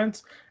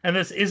offense. And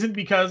this isn't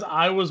because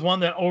I was one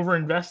that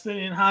overinvested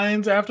in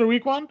Hines after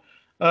week 1.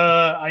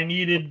 I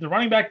needed the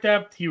running back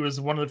depth. He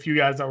was one of the few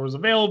guys that was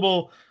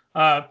available.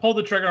 Pulled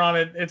the trigger on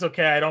it. It's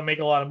okay. I don't make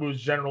a lot of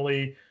moves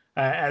generally.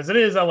 As it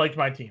is, I liked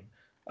my team.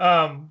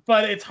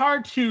 But it's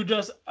hard to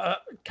just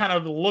kind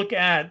of look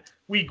at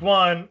week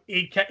 1,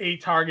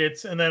 8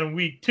 targets, and then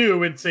week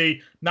 2 and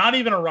say not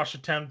even a rush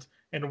attempt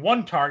and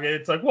 1 target.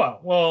 It's like,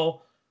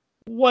 well,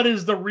 what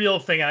is the real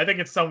thing? And I think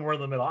it's somewhere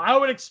in the middle. I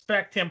would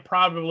expect him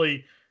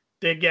probably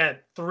to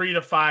get 3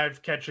 to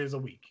 5 catches a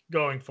week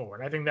going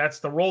forward. I think that's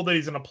the role that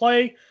he's going to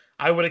play.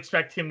 I would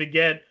expect him to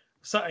get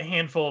a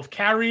handful of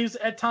carries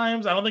at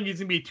times. I don't think he's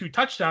going to be a 2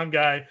 touchdown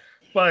guy,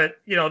 but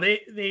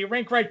they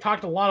Rank Right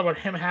talked a lot about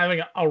him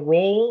having a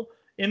role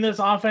in this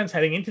offense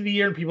heading into the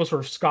year, and people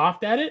sort of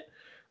scoffed at it,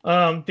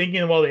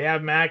 thinking, well, they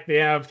have Mac, they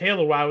have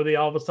Taylor, why would they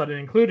all of a sudden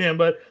include him?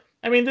 But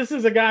I mean, this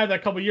is a guy that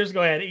a couple of years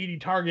ago had 80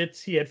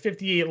 targets. He had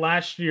 58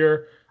 last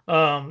year.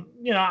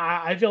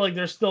 I feel like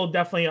there's still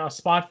definitely a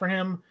spot for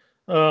him.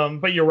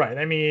 But you're right.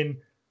 I mean,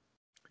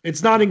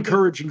 it's not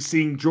encouraging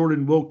seeing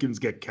Jordan Wilkins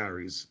get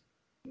carries.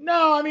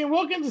 No, I mean,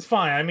 Wilkins is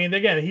fine. I mean,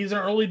 again, he's an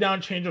early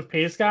down change of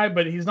pace guy,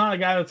 but he's not a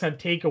guy that's going to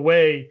take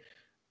away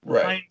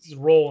Hines'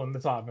 role in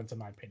this offense, in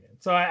my opinion.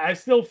 So I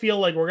still feel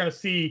like we're going to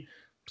see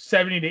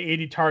 70 to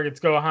 80 targets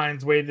go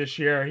Hines' way this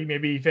year. He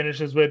maybe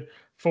finishes with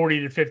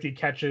 40 to 50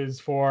 catches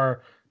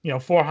for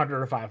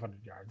 400 or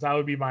 500 yards. That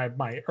would be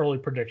my early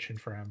prediction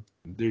for him.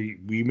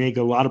 We make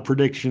a lot of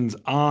predictions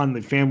on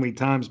the Family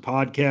Times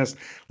podcast.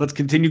 Let's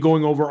continue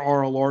going over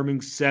our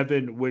alarming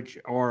 7, which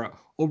are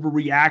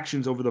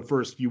overreactions over the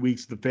first few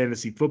weeks of the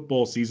fantasy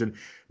football season.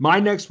 My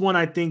next one,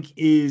 I think,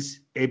 is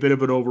a bit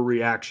of an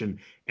overreaction.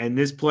 And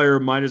this player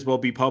might as well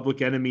be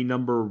public enemy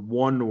number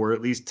 1, or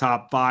at least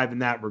top 5 in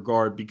that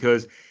regard,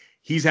 because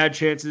he's had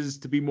chances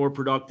to be more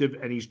productive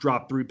and he's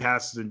dropped 3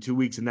 passes in 2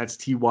 weeks, and that's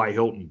T.Y.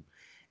 Hilton.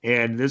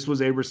 And this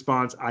was a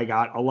response I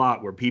got a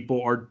lot, where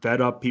people are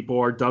fed up, people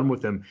are done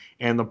with him.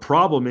 And the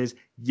problem is,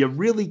 you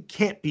really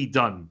can't be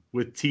done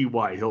with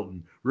T.Y.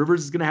 Hilton.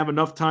 Rivers is going to have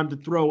enough time to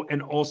throw,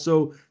 and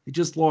also they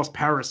just lost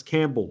Paris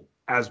Campbell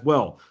as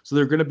well. So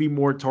there are going to be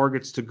more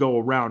targets to go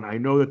around. I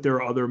know that there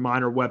are other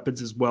minor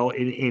weapons as well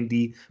in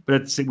Indy, but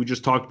at the same, we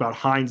just talked about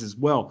Hines as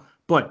well.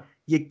 But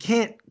you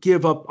can't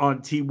give up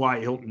on T.Y.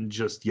 Hilton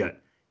just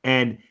yet.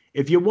 And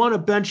if you want to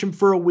bench him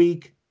for a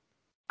week,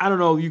 I don't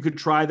know, you could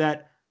try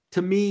that.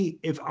 To me,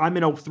 if I'm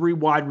in a 3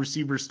 wide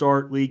receiver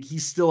start league, he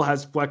still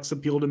has flex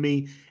appeal to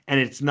me,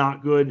 and it's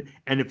not good.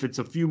 And if it's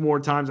a few more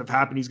times have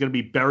happened, he's going to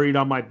be buried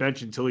on my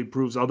bench until he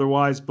proves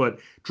otherwise. But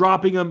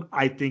dropping him,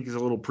 I think, is a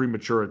little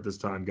premature at this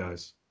time,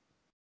 guys.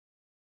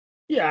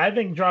 Yeah, I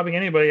think dropping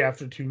anybody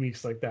after 2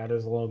 weeks like that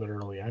is a little bit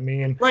early. I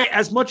mean, right,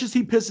 as much as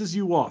he pisses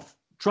you off.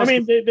 I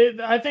mean,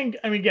 I think,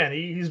 again,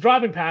 he's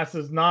dropping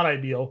passes, not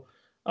ideal.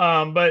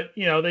 But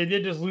they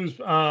did just lose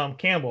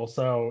Campbell,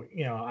 so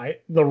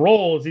the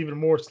role is even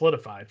more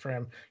solidified for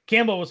him.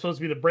 Campbell was supposed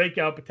to be the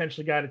breakout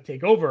potential guy to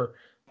take over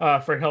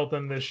for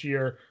Hilton this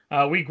year.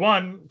 Week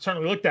 1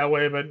 certainly looked that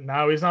way, but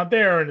now he's not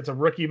there, and it's a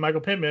rookie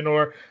Michael Pittman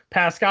or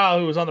Pascal,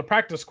 who was on the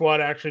practice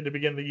squad actually to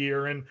begin the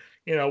year. And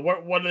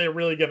what are they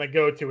really going to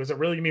go to? Is it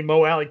really going to be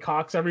Mo Alley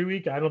Cox every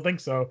week? I don't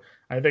think so.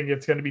 I think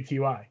it's going to be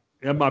Ty.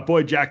 And my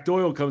boy Jack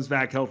Doyle comes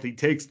back healthy,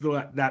 takes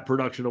that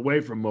production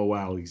away from Mo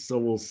Alley. So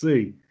we'll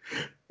see.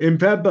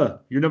 Impemba,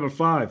 you're number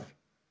 5.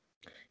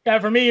 Yeah,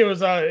 for me, it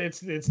was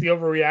it's the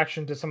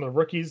overreaction to some of the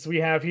rookies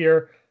we have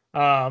here.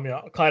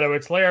 Clyde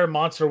Edwards-Helaire,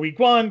 monster week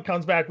 1,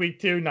 comes back week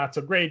 2, not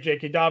so great.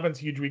 J.K. Dobbins,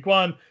 huge week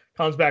 1,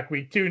 comes back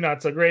week 2,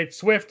 not so great.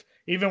 Swift,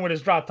 even with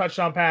his drop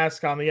touchdown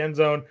pass on the end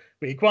zone,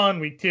 week 1,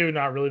 week 2,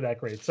 not really that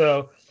great.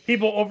 So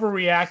people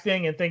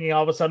overreacting and thinking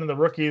all of a sudden the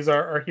rookies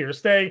are here to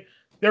stay.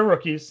 They're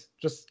rookies.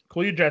 Just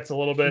cool your jets a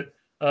little bit.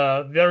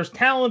 There's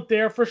talent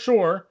there for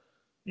sure,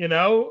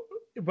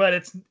 but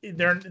it's going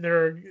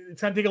to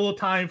take a little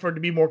time for it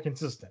to be more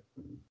consistent.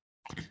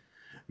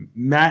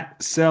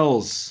 Matt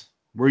Selz,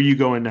 where are you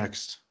going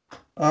next?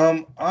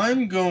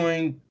 I'm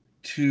going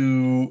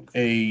to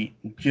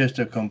just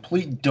a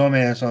complete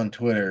dumbass on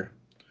Twitter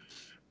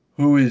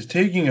who is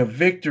taking a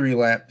victory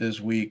lap this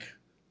week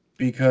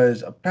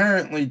because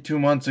apparently 2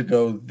 months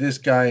ago, this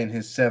guy and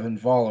his 7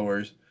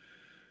 followers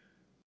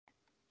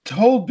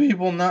told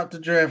people not to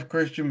draft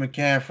Christian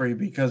McCaffrey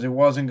because it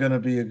wasn't going to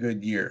be a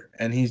good year.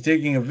 And he's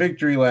taking a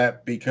victory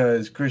lap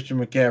because Christian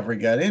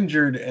McCaffrey got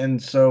injured.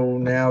 And so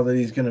now that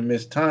he's going to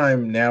miss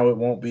time, now it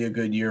won't be a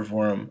good year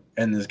for him.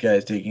 And this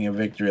guy's taking a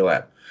victory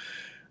lap.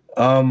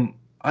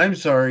 I'm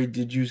sorry.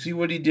 Did you see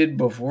what he did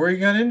before he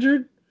got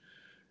injured?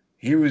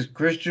 He was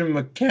Christian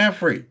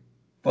McCaffrey.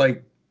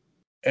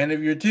 And if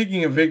you're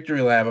taking a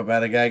victory lap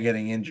about a guy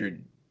getting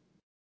injured,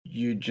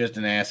 you're just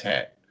an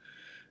asshat.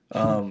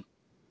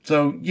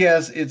 So,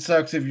 yes, it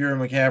sucks if you're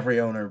a McCaffrey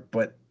owner,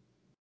 but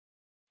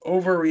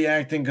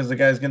overreacting because the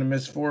guy's going to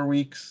miss 4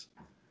 weeks,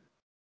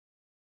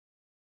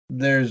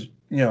 there's,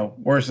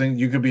 worse things.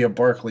 You could be a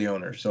Barkley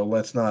owner, so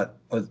let's not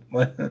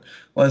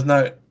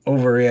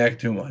overreact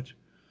too much.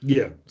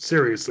 Yeah,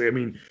 seriously. I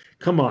mean,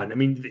 come on. I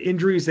mean, the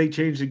injuries, they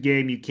change the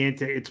game. You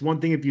can't it's one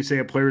thing if you say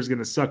a player is going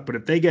to suck, but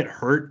if they get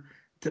hurt,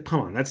 come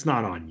on, that's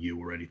not on you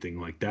or anything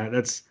like that.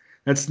 That's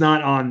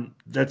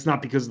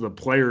not because of the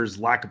player's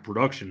lack of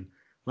production.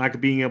 Lack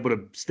of being able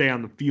to stay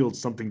on the field,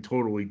 something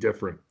totally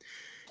different.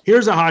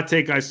 Here's a hot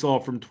take I saw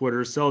from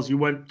Twitter. Selz, you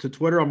went to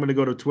Twitter. I'm going to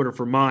go to Twitter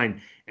for mine.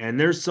 And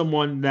there's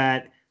someone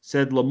that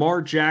said,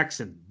 Lamar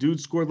Jackson, dude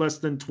scored less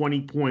than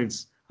 20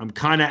 points. I'm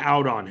kind of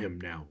out on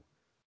him now.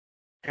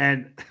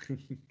 And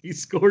he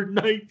scored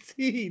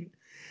 19.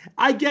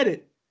 I get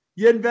it.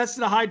 You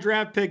invested a high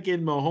draft pick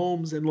in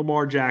Mahomes and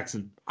Lamar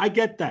Jackson. I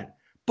get that.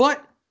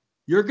 But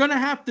you're going to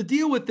have to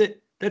deal with it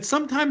that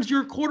sometimes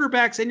your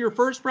quarterbacks and your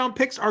first-round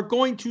picks are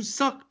going to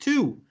suck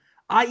too,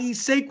 i.e.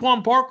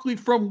 Saquon Barkley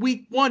from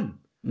week 1.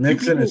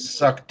 Mixon has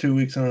sucked 2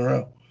 weeks in a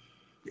row.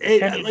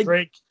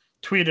 Drake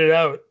tweeted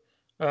out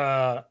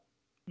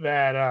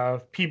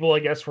that people, I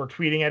guess, were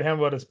tweeting at him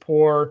about his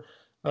poor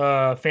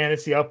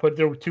fantasy output.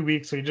 There were 2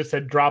 weeks, so he just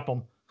said drop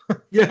him.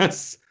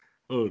 Yes.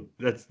 Oh,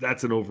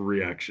 that's an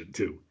overreaction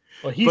too.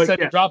 Well, he said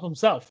to drop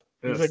himself.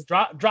 Yes. He's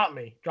like, drop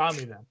me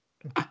then.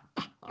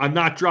 I'm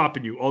not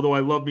dropping you, although I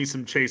love me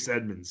some Chase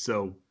Edmonds.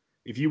 So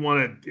if you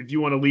want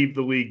to leave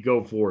the league,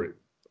 go for it.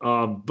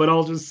 But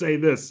I'll just say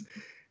this: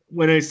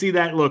 when I see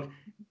that, look,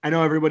 I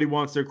know everybody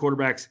wants their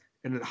quarterbacks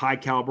and the high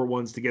caliber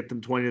ones to get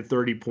them 20 to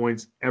 30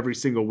 points every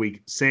single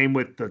week. Same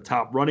with the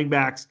top running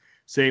backs.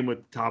 Same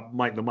with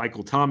the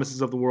Michael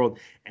Thomases of the world.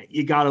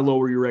 You got to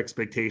lower your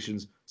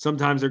expectations.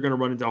 Sometimes they're going to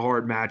run into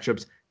hard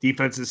matchups.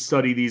 Defenses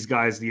study these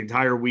guys the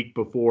entire week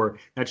before.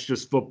 That's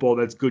just football.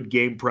 That's good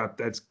game prep.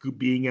 That's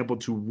being able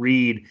to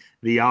read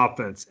the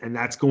offense, and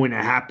that's going to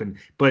happen.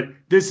 But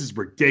this is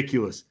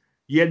ridiculous.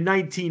 You had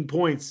 19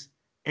 points,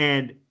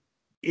 and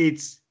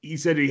he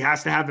said he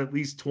has to have at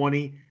least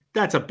 20.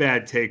 That's a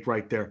bad take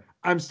right there.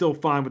 I'm still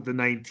fine with the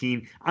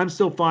 19. I'm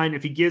still fine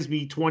if he gives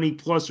me 20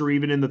 plus or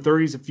even in the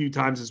 30s a few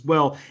times as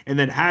well, and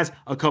then has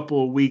a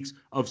couple of weeks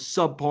of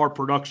subpar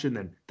production.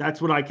 Then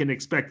that's what I can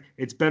expect.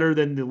 It's better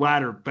than the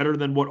latter, better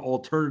than what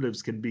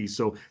alternatives can be.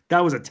 So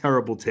that was a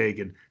terrible take.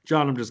 And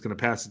John, I'm just going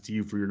to pass it to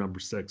you for your number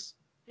 6.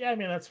 Yeah, I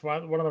mean, that's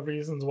one of the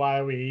reasons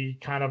why we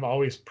kind of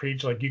always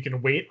preach like you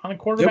can wait on a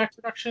quarterback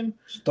production.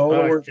 Stole the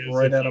words Because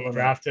right if out of you my mouth.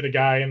 drafted a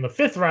guy in the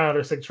 5th round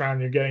or 6th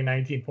round, you're getting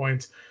 19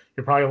 points.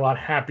 You're probably a lot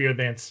happier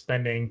than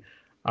spending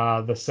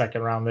the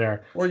 2nd round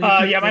there. Or you could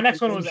my get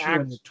next one was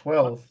in the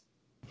 12th.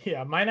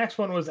 Yeah, my next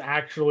one was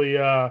actually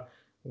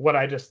what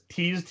I just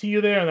teased to you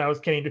there, and that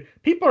was can you do?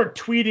 People are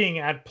tweeting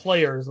at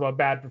players about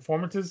bad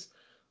performances.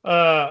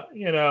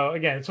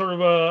 Again, sort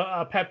of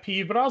a pet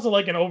peeve, but also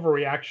like an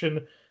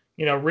overreaction.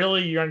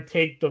 Really, you're gonna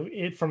take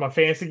it from a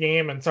fantasy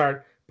game and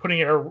start putting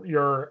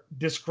your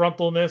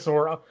disgruntledness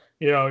or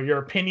your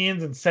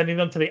opinions and sending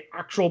them to the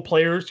actual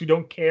players who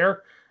don't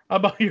care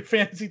about your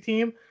fantasy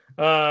team.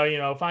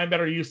 Find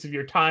better use of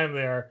your time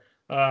there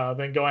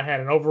than go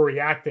ahead and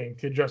overreacting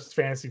to just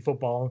fantasy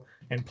football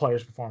and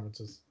players'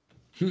 performances.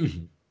 Yeah,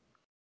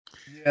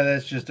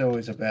 that's just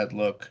always a bad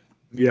look.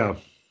 Yeah.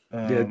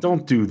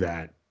 Don't do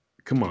that.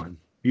 Come on.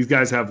 These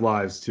guys have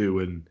lives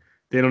too, and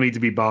they don't need to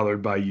be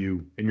bothered by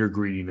you and your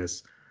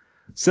greediness.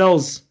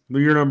 Selz,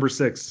 you're number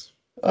 6.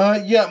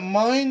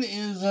 Mine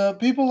is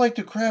people like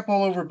to crap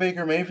all over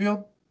Baker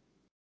Mayfield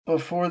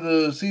before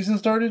the season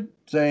started,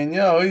 saying,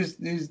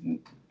 he's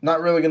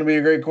not really going to be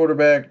a great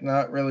quarterback,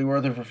 not really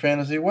worth it for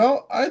fantasy.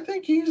 Well, I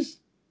think he's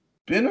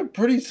been a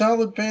pretty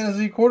solid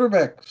fantasy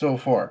quarterback so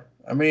far.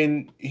 I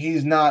mean,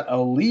 he's not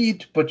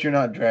elite, but you're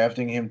not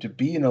drafting him to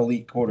be an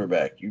elite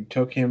quarterback. You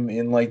took him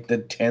in like the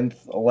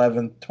 10th,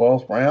 11th,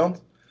 12th round.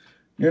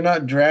 You're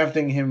not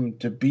drafting him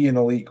to be an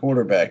elite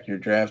quarterback. You're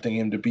drafting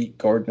him to beat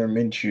Gardner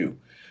Minshew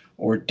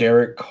or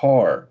Derek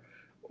Carr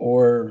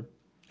or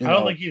I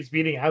don't think he's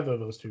beating either of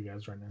those two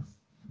guys right now.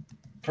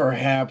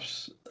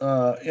 Perhaps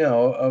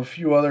a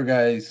few other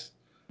guys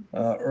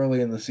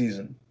early in the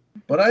season.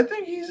 But I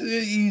think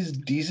he's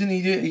decent.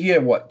 He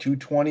had what,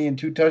 220 and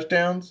 2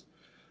 touchdowns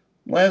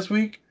last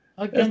week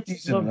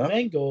against the enough.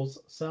 Bengals.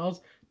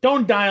 Sells.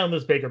 Don't die on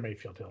this Baker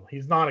Mayfield hill.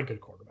 He's not a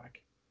good quarterback.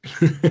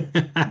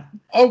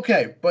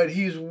 Okay, but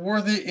he's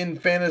worth it in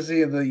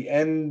fantasy at the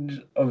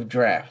end of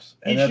drafts.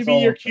 And he should be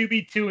your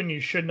QB2, and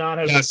you should not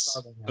have been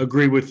starting him.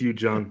 Agree with you,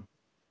 John.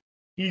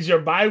 He's your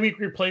bye week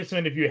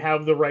replacement if you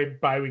have the right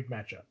bye week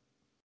matchup.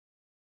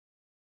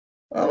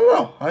 I don't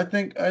know. I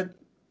think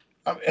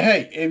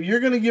hey, if you're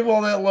going to give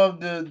all that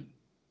love to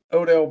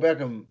Odell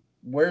Beckham,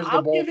 where's the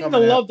ball coming? I'm giving the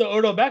love to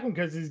Odell Beckham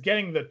because he's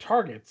getting the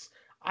targets.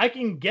 I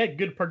can get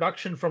good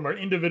production from an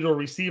individual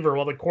receiver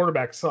while the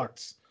quarterback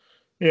sucks.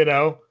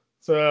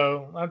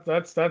 So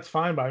that's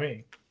fine by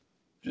me.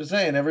 Just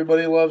saying,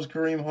 everybody loves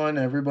Kareem Hunt.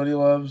 Everybody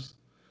loves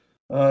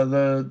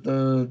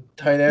the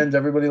tight ends.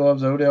 Everybody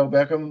loves Odell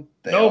Beckham.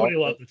 Nobody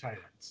loved the tight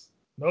ends.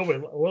 Nobody.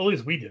 Well, at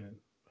least we didn't.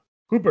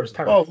 Hooper's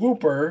terrible. Oh,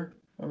 Hooper.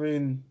 I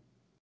mean,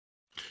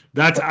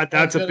 that's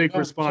a big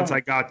response I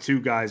got too,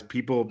 guys.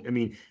 People. I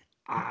mean,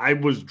 I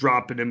was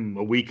dropping him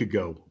a week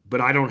ago, but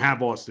I don't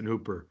have Austin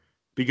Hooper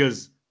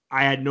because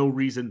I had no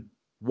reason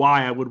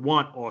why I would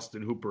want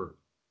Austin Hooper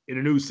in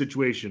a new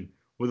situation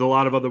with a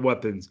lot of other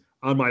weapons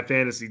on my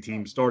fantasy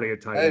team starting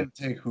at tight end. I didn't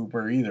take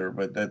Hooper either,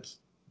 but that's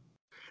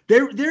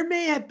there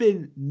may have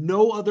been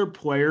no other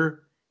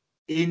player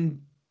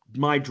in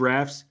my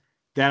drafts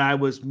that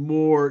was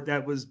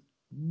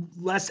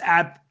less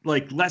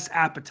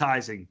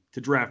appetizing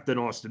to draft than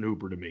Austin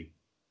Hooper to me.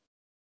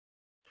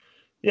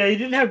 Yeah, he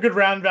didn't have good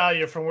round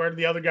value from where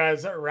the other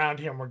guys around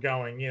him were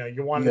going.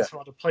 You wanted some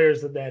other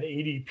players that had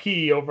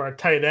ADP over a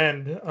tight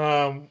end,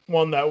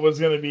 one that was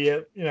going to be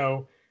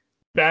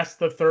best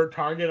the 3rd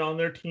target on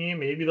their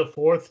team, maybe the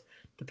 4th,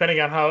 depending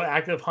on how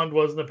active Hunt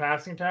was in the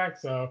passing attack.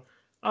 So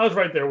I was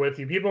right there with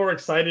you. People were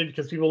excited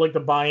because people like to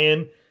buy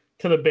in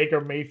to the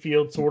Baker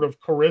Mayfield sort of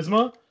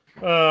charisma.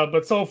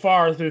 But so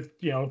far through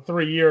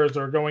 3 years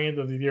or going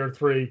into the year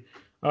 3,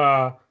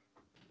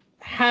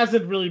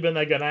 hasn't really been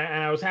that good.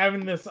 And I was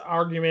having this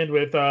argument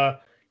with FA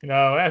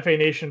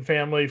Nation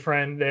family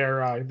friend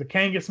there, the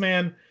Kangas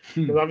man,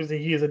 because obviously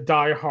he is a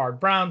diehard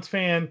Browns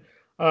fan.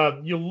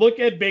 You look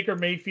at Baker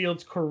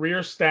Mayfield's career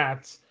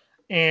stats,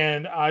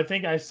 and I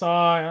think I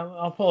saw,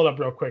 I'll pull it up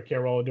real quick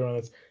here while we're doing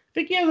this. I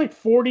think he has like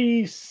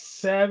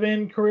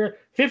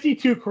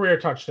 52 career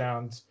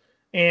touchdowns,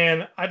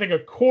 and I think a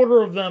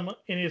quarter of them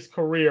in his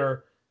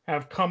career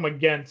have come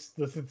against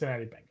the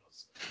Cincinnati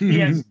Bengals. He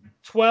has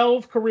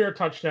 12 career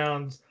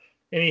touchdowns,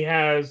 and he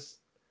has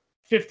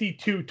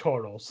 52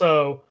 total.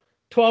 So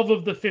 12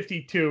 of the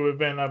 52 have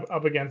been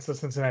up against the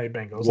Cincinnati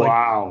Bengals.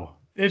 Wow.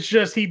 It's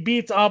just he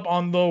beats up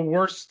on the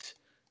worst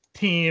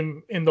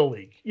team in the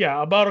league.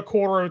 Yeah, about a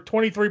quarter,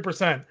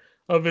 23%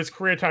 of his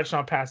career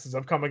touchdown passes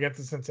have come against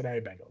the Cincinnati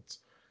Bengals.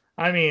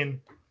 I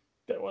mean,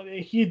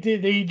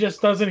 he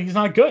just doesn't. He's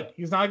not good.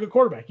 He's not a good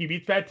quarterback. He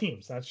beats bad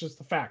teams. That's just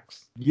the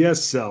facts.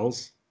 Yes,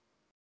 Selz.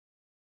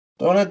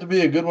 Don't have to be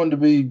a good one to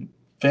be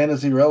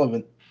fantasy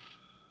relevant.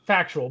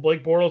 Factual.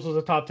 Blake Bortles was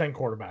a top 10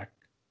 quarterback.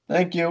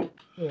 Thank you.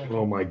 Yeah.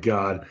 Oh my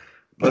God.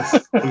 Let's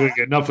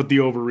enough with the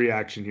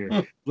overreaction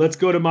here. Let's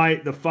go to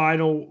the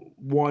final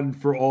one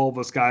for all of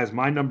us guys.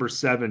 My number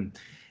 7,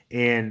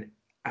 and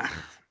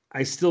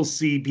I still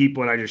see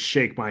people and I just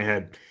shake my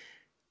head.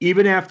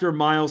 Even after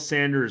Miles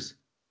Sanders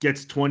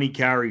gets 20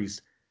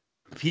 carries,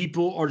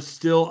 people are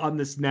still on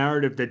this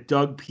narrative that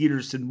Doug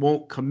Peterson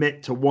won't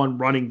commit to one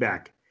running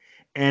back.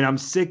 And I'm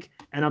sick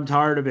and I'm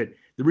tired of it.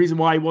 The reason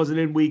why he wasn't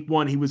in week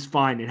 1, he was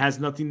fine. It has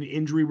nothing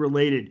injury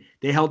related.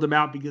 They held him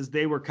out because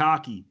they were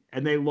cocky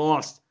and they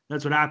lost.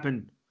 That's what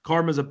happened.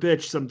 Karma's a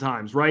bitch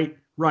sometimes, right?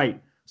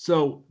 Right.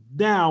 So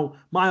now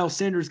Miles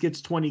Sanders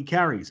gets 20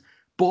 carries.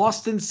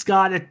 Boston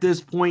Scott at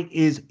this point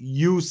is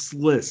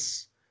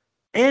useless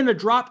and a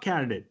drop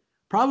candidate.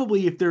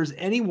 Probably if there's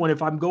anyone,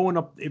 if I'm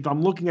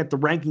looking at the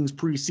rankings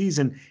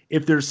preseason,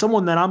 if there's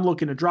someone that I'm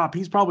looking to drop,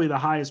 he's probably the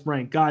highest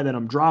ranked guy that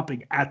I'm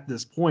dropping at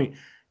this point.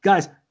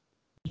 Guys,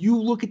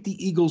 you look at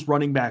the Eagles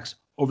running backs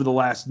over the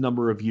last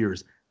number of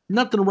years,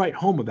 nothing to write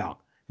home about.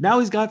 Now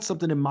he's got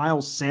something in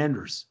Miles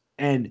Sanders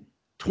and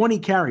 20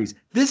 carries.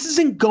 This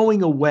isn't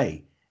going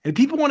away. And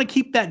people want to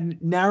keep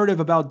that narrative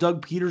about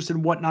Doug Peterson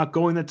and whatnot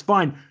going. That's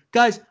fine.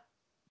 Guys,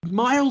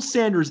 Miles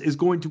Sanders is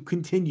going to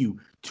continue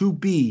to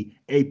be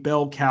a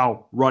bell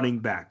cow running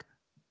back.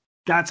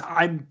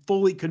 I'm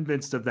fully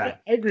convinced of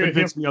that. I agree.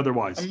 Convince me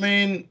otherwise. I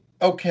mean,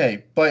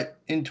 okay, but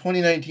in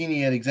 2019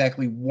 he had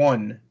exactly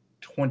one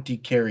 20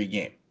 carry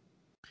game.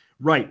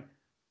 Right.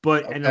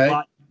 But okay.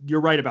 And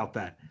you're right about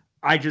that.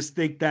 I just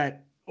think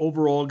that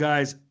overall,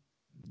 guys,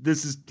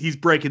 he's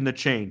breaking the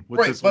chain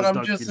with right, this. But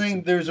I'm just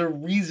saying there's a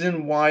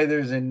reason why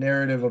there's a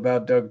narrative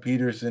about Doug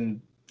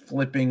Peterson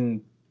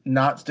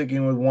not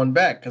sticking with one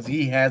back, because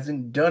he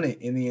hasn't done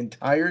it in the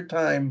entire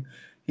time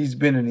he's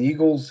been an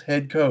Eagles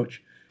head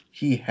coach.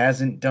 He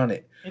hasn't done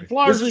it. It's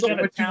largely been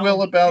a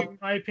talent issue, in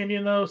my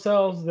opinion, though,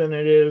 Selz, than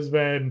it is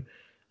when,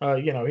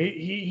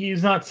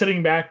 he's not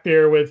sitting back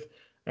there with,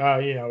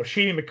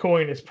 Shady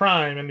McCoy in his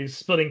prime and he's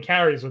splitting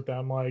carries with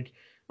them. Like,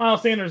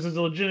 Miles Sanders is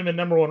a legitimate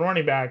number 1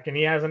 running back, and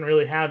he hasn't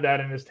really had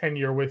that in his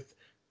tenure with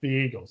the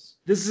Eagles.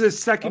 This is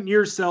his second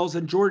year, Selz,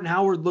 and Jordan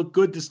Howard looked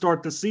good to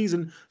start the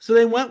season, so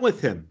they went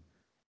with him.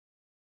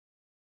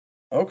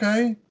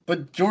 Okay,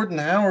 but Jordan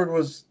Howard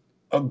was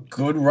a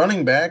good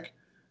running back,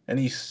 and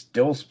he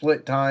still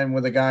split time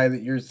with a guy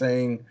that you're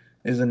saying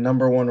is a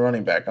number 1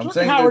 running back.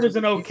 Jordan Howard is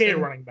an okay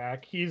running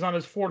back. He's on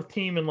his 4th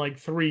team in like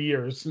 3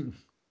 years.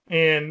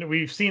 And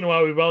we've seen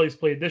how well he's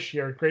played this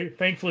year. Great,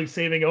 thankfully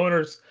saving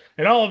owners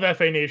and all of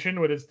FA Nation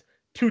with his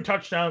 2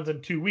 touchdowns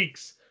in 2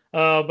 weeks.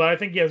 But I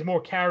think he has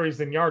more carries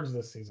than yards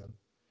this season.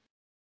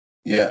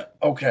 Yeah,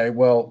 okay.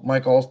 Well,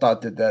 Mike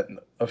Allstott did that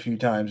a few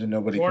times, and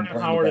nobody complained.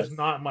 Jordan Howard is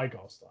not Mike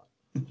Allstott.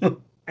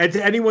 And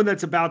to anyone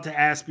that's about to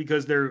ask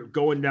because they're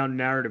going down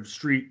narrative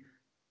street,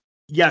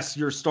 yes,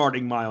 you're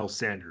starting Miles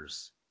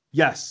Sanders.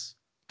 Yes,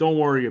 don't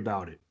worry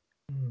about it.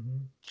 Mm-hmm.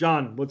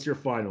 John, what's your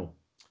final?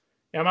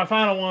 Yeah, my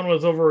final one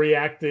was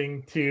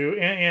overreacting to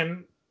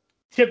and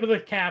tip of the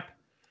cap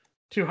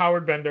to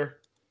Howard Bender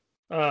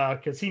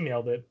because he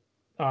nailed it.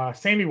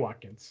 Sammy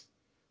Watkins.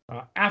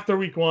 After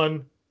week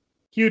 1,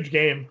 huge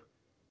game.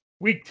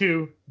 Week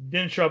 2,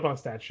 didn't show up on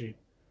stat sheet.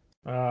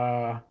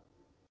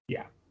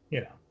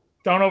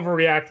 Don't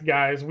overreact,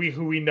 guys.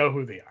 We know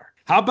who they are.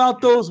 How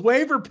about those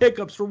waiver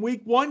pickups from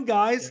week 1,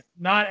 guys?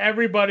 Not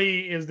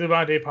everybody is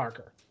Devonta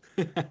Parker.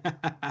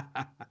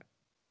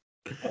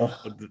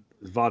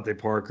 Devonta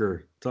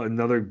Parker,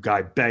 another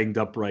guy banged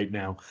up right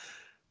now.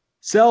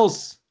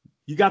 Selz,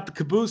 you got the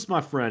caboose, my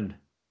friend.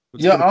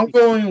 I'm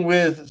going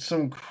with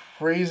some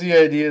crazy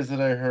ideas that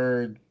I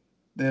heard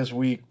this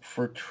week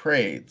for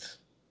trades.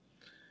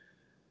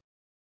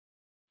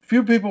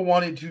 Few people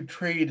wanted to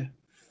trade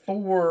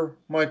for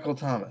Michael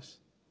Thomas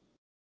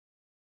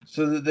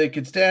so that they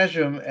could stash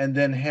him and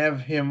then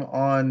have him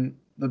on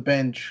the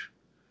bench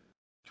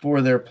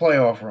for their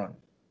playoff run.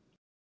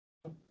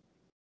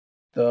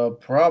 The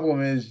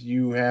problem is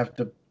you have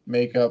to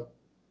make up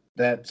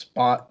that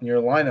spot in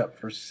your lineup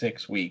for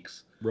 6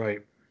 weeks. Right.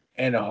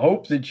 And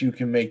hope that you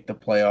can make the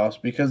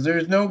playoffs, because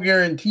there's no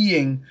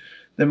guaranteeing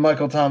that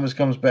Michael Thomas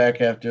comes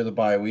back after the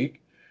bye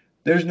week.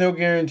 There's no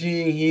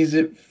guaranteeing he's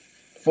at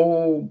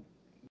full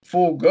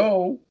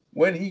go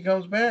when he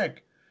comes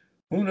back.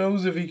 Who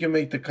knows if he can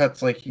make the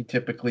cuts like he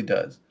typically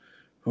does?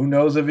 Who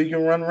knows if he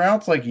can run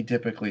routes like he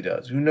typically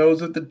does? Who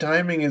knows if the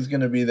timing is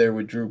going to be there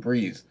with Drew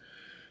Brees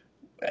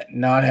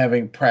not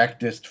having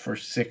practiced for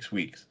 6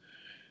 weeks?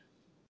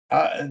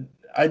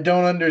 I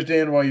don't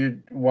understand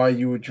why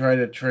you would try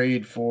to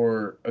trade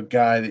for a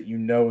guy that you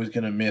know is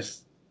going to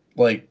miss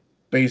like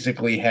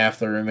basically half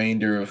the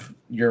remainder of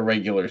your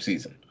regular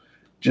season.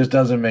 Just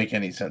doesn't make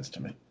any sense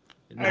to me.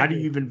 And how do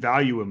you even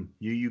value him?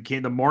 You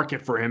can't. The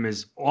market for him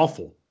is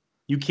awful.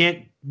 You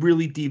can't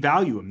really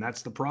devalue him.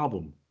 That's the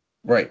problem.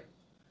 Right.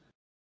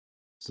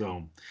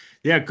 So,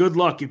 yeah, good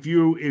luck if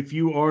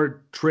you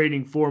are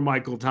trading for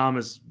Michael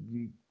Thomas.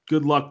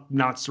 Good luck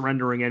not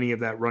surrendering any of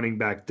that running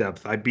back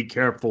depth. I'd be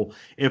careful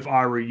if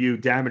I were you.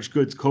 Damaged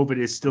goods, COVID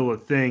is still a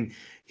thing.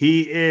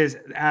 He is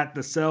at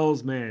the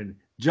Selz, man.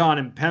 Jon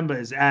Impemba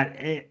is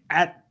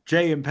at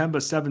J Impemba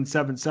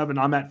 777.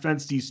 I'm at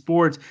Fensty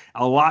Sports.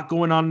 A lot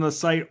going on the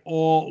site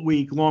all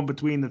week long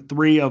between the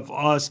three of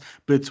us,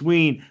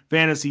 between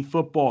fantasy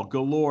football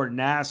galore,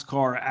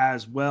 NASCAR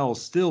as well.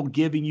 Still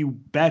giving you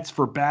bets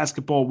for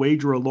basketball,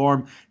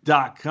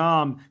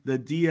 wageralarm.com, the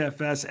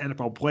DFS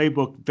NFL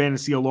playbook,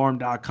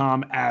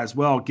 fantasyalarm.com as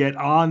well. Get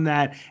on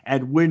that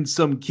and win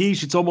some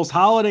quiche. It's almost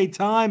holiday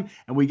time,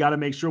 and we got to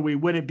make sure we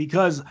win it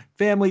because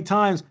family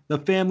times, the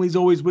family's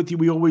always with you.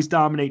 We always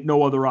dominate.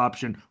 No other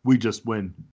option. We just win.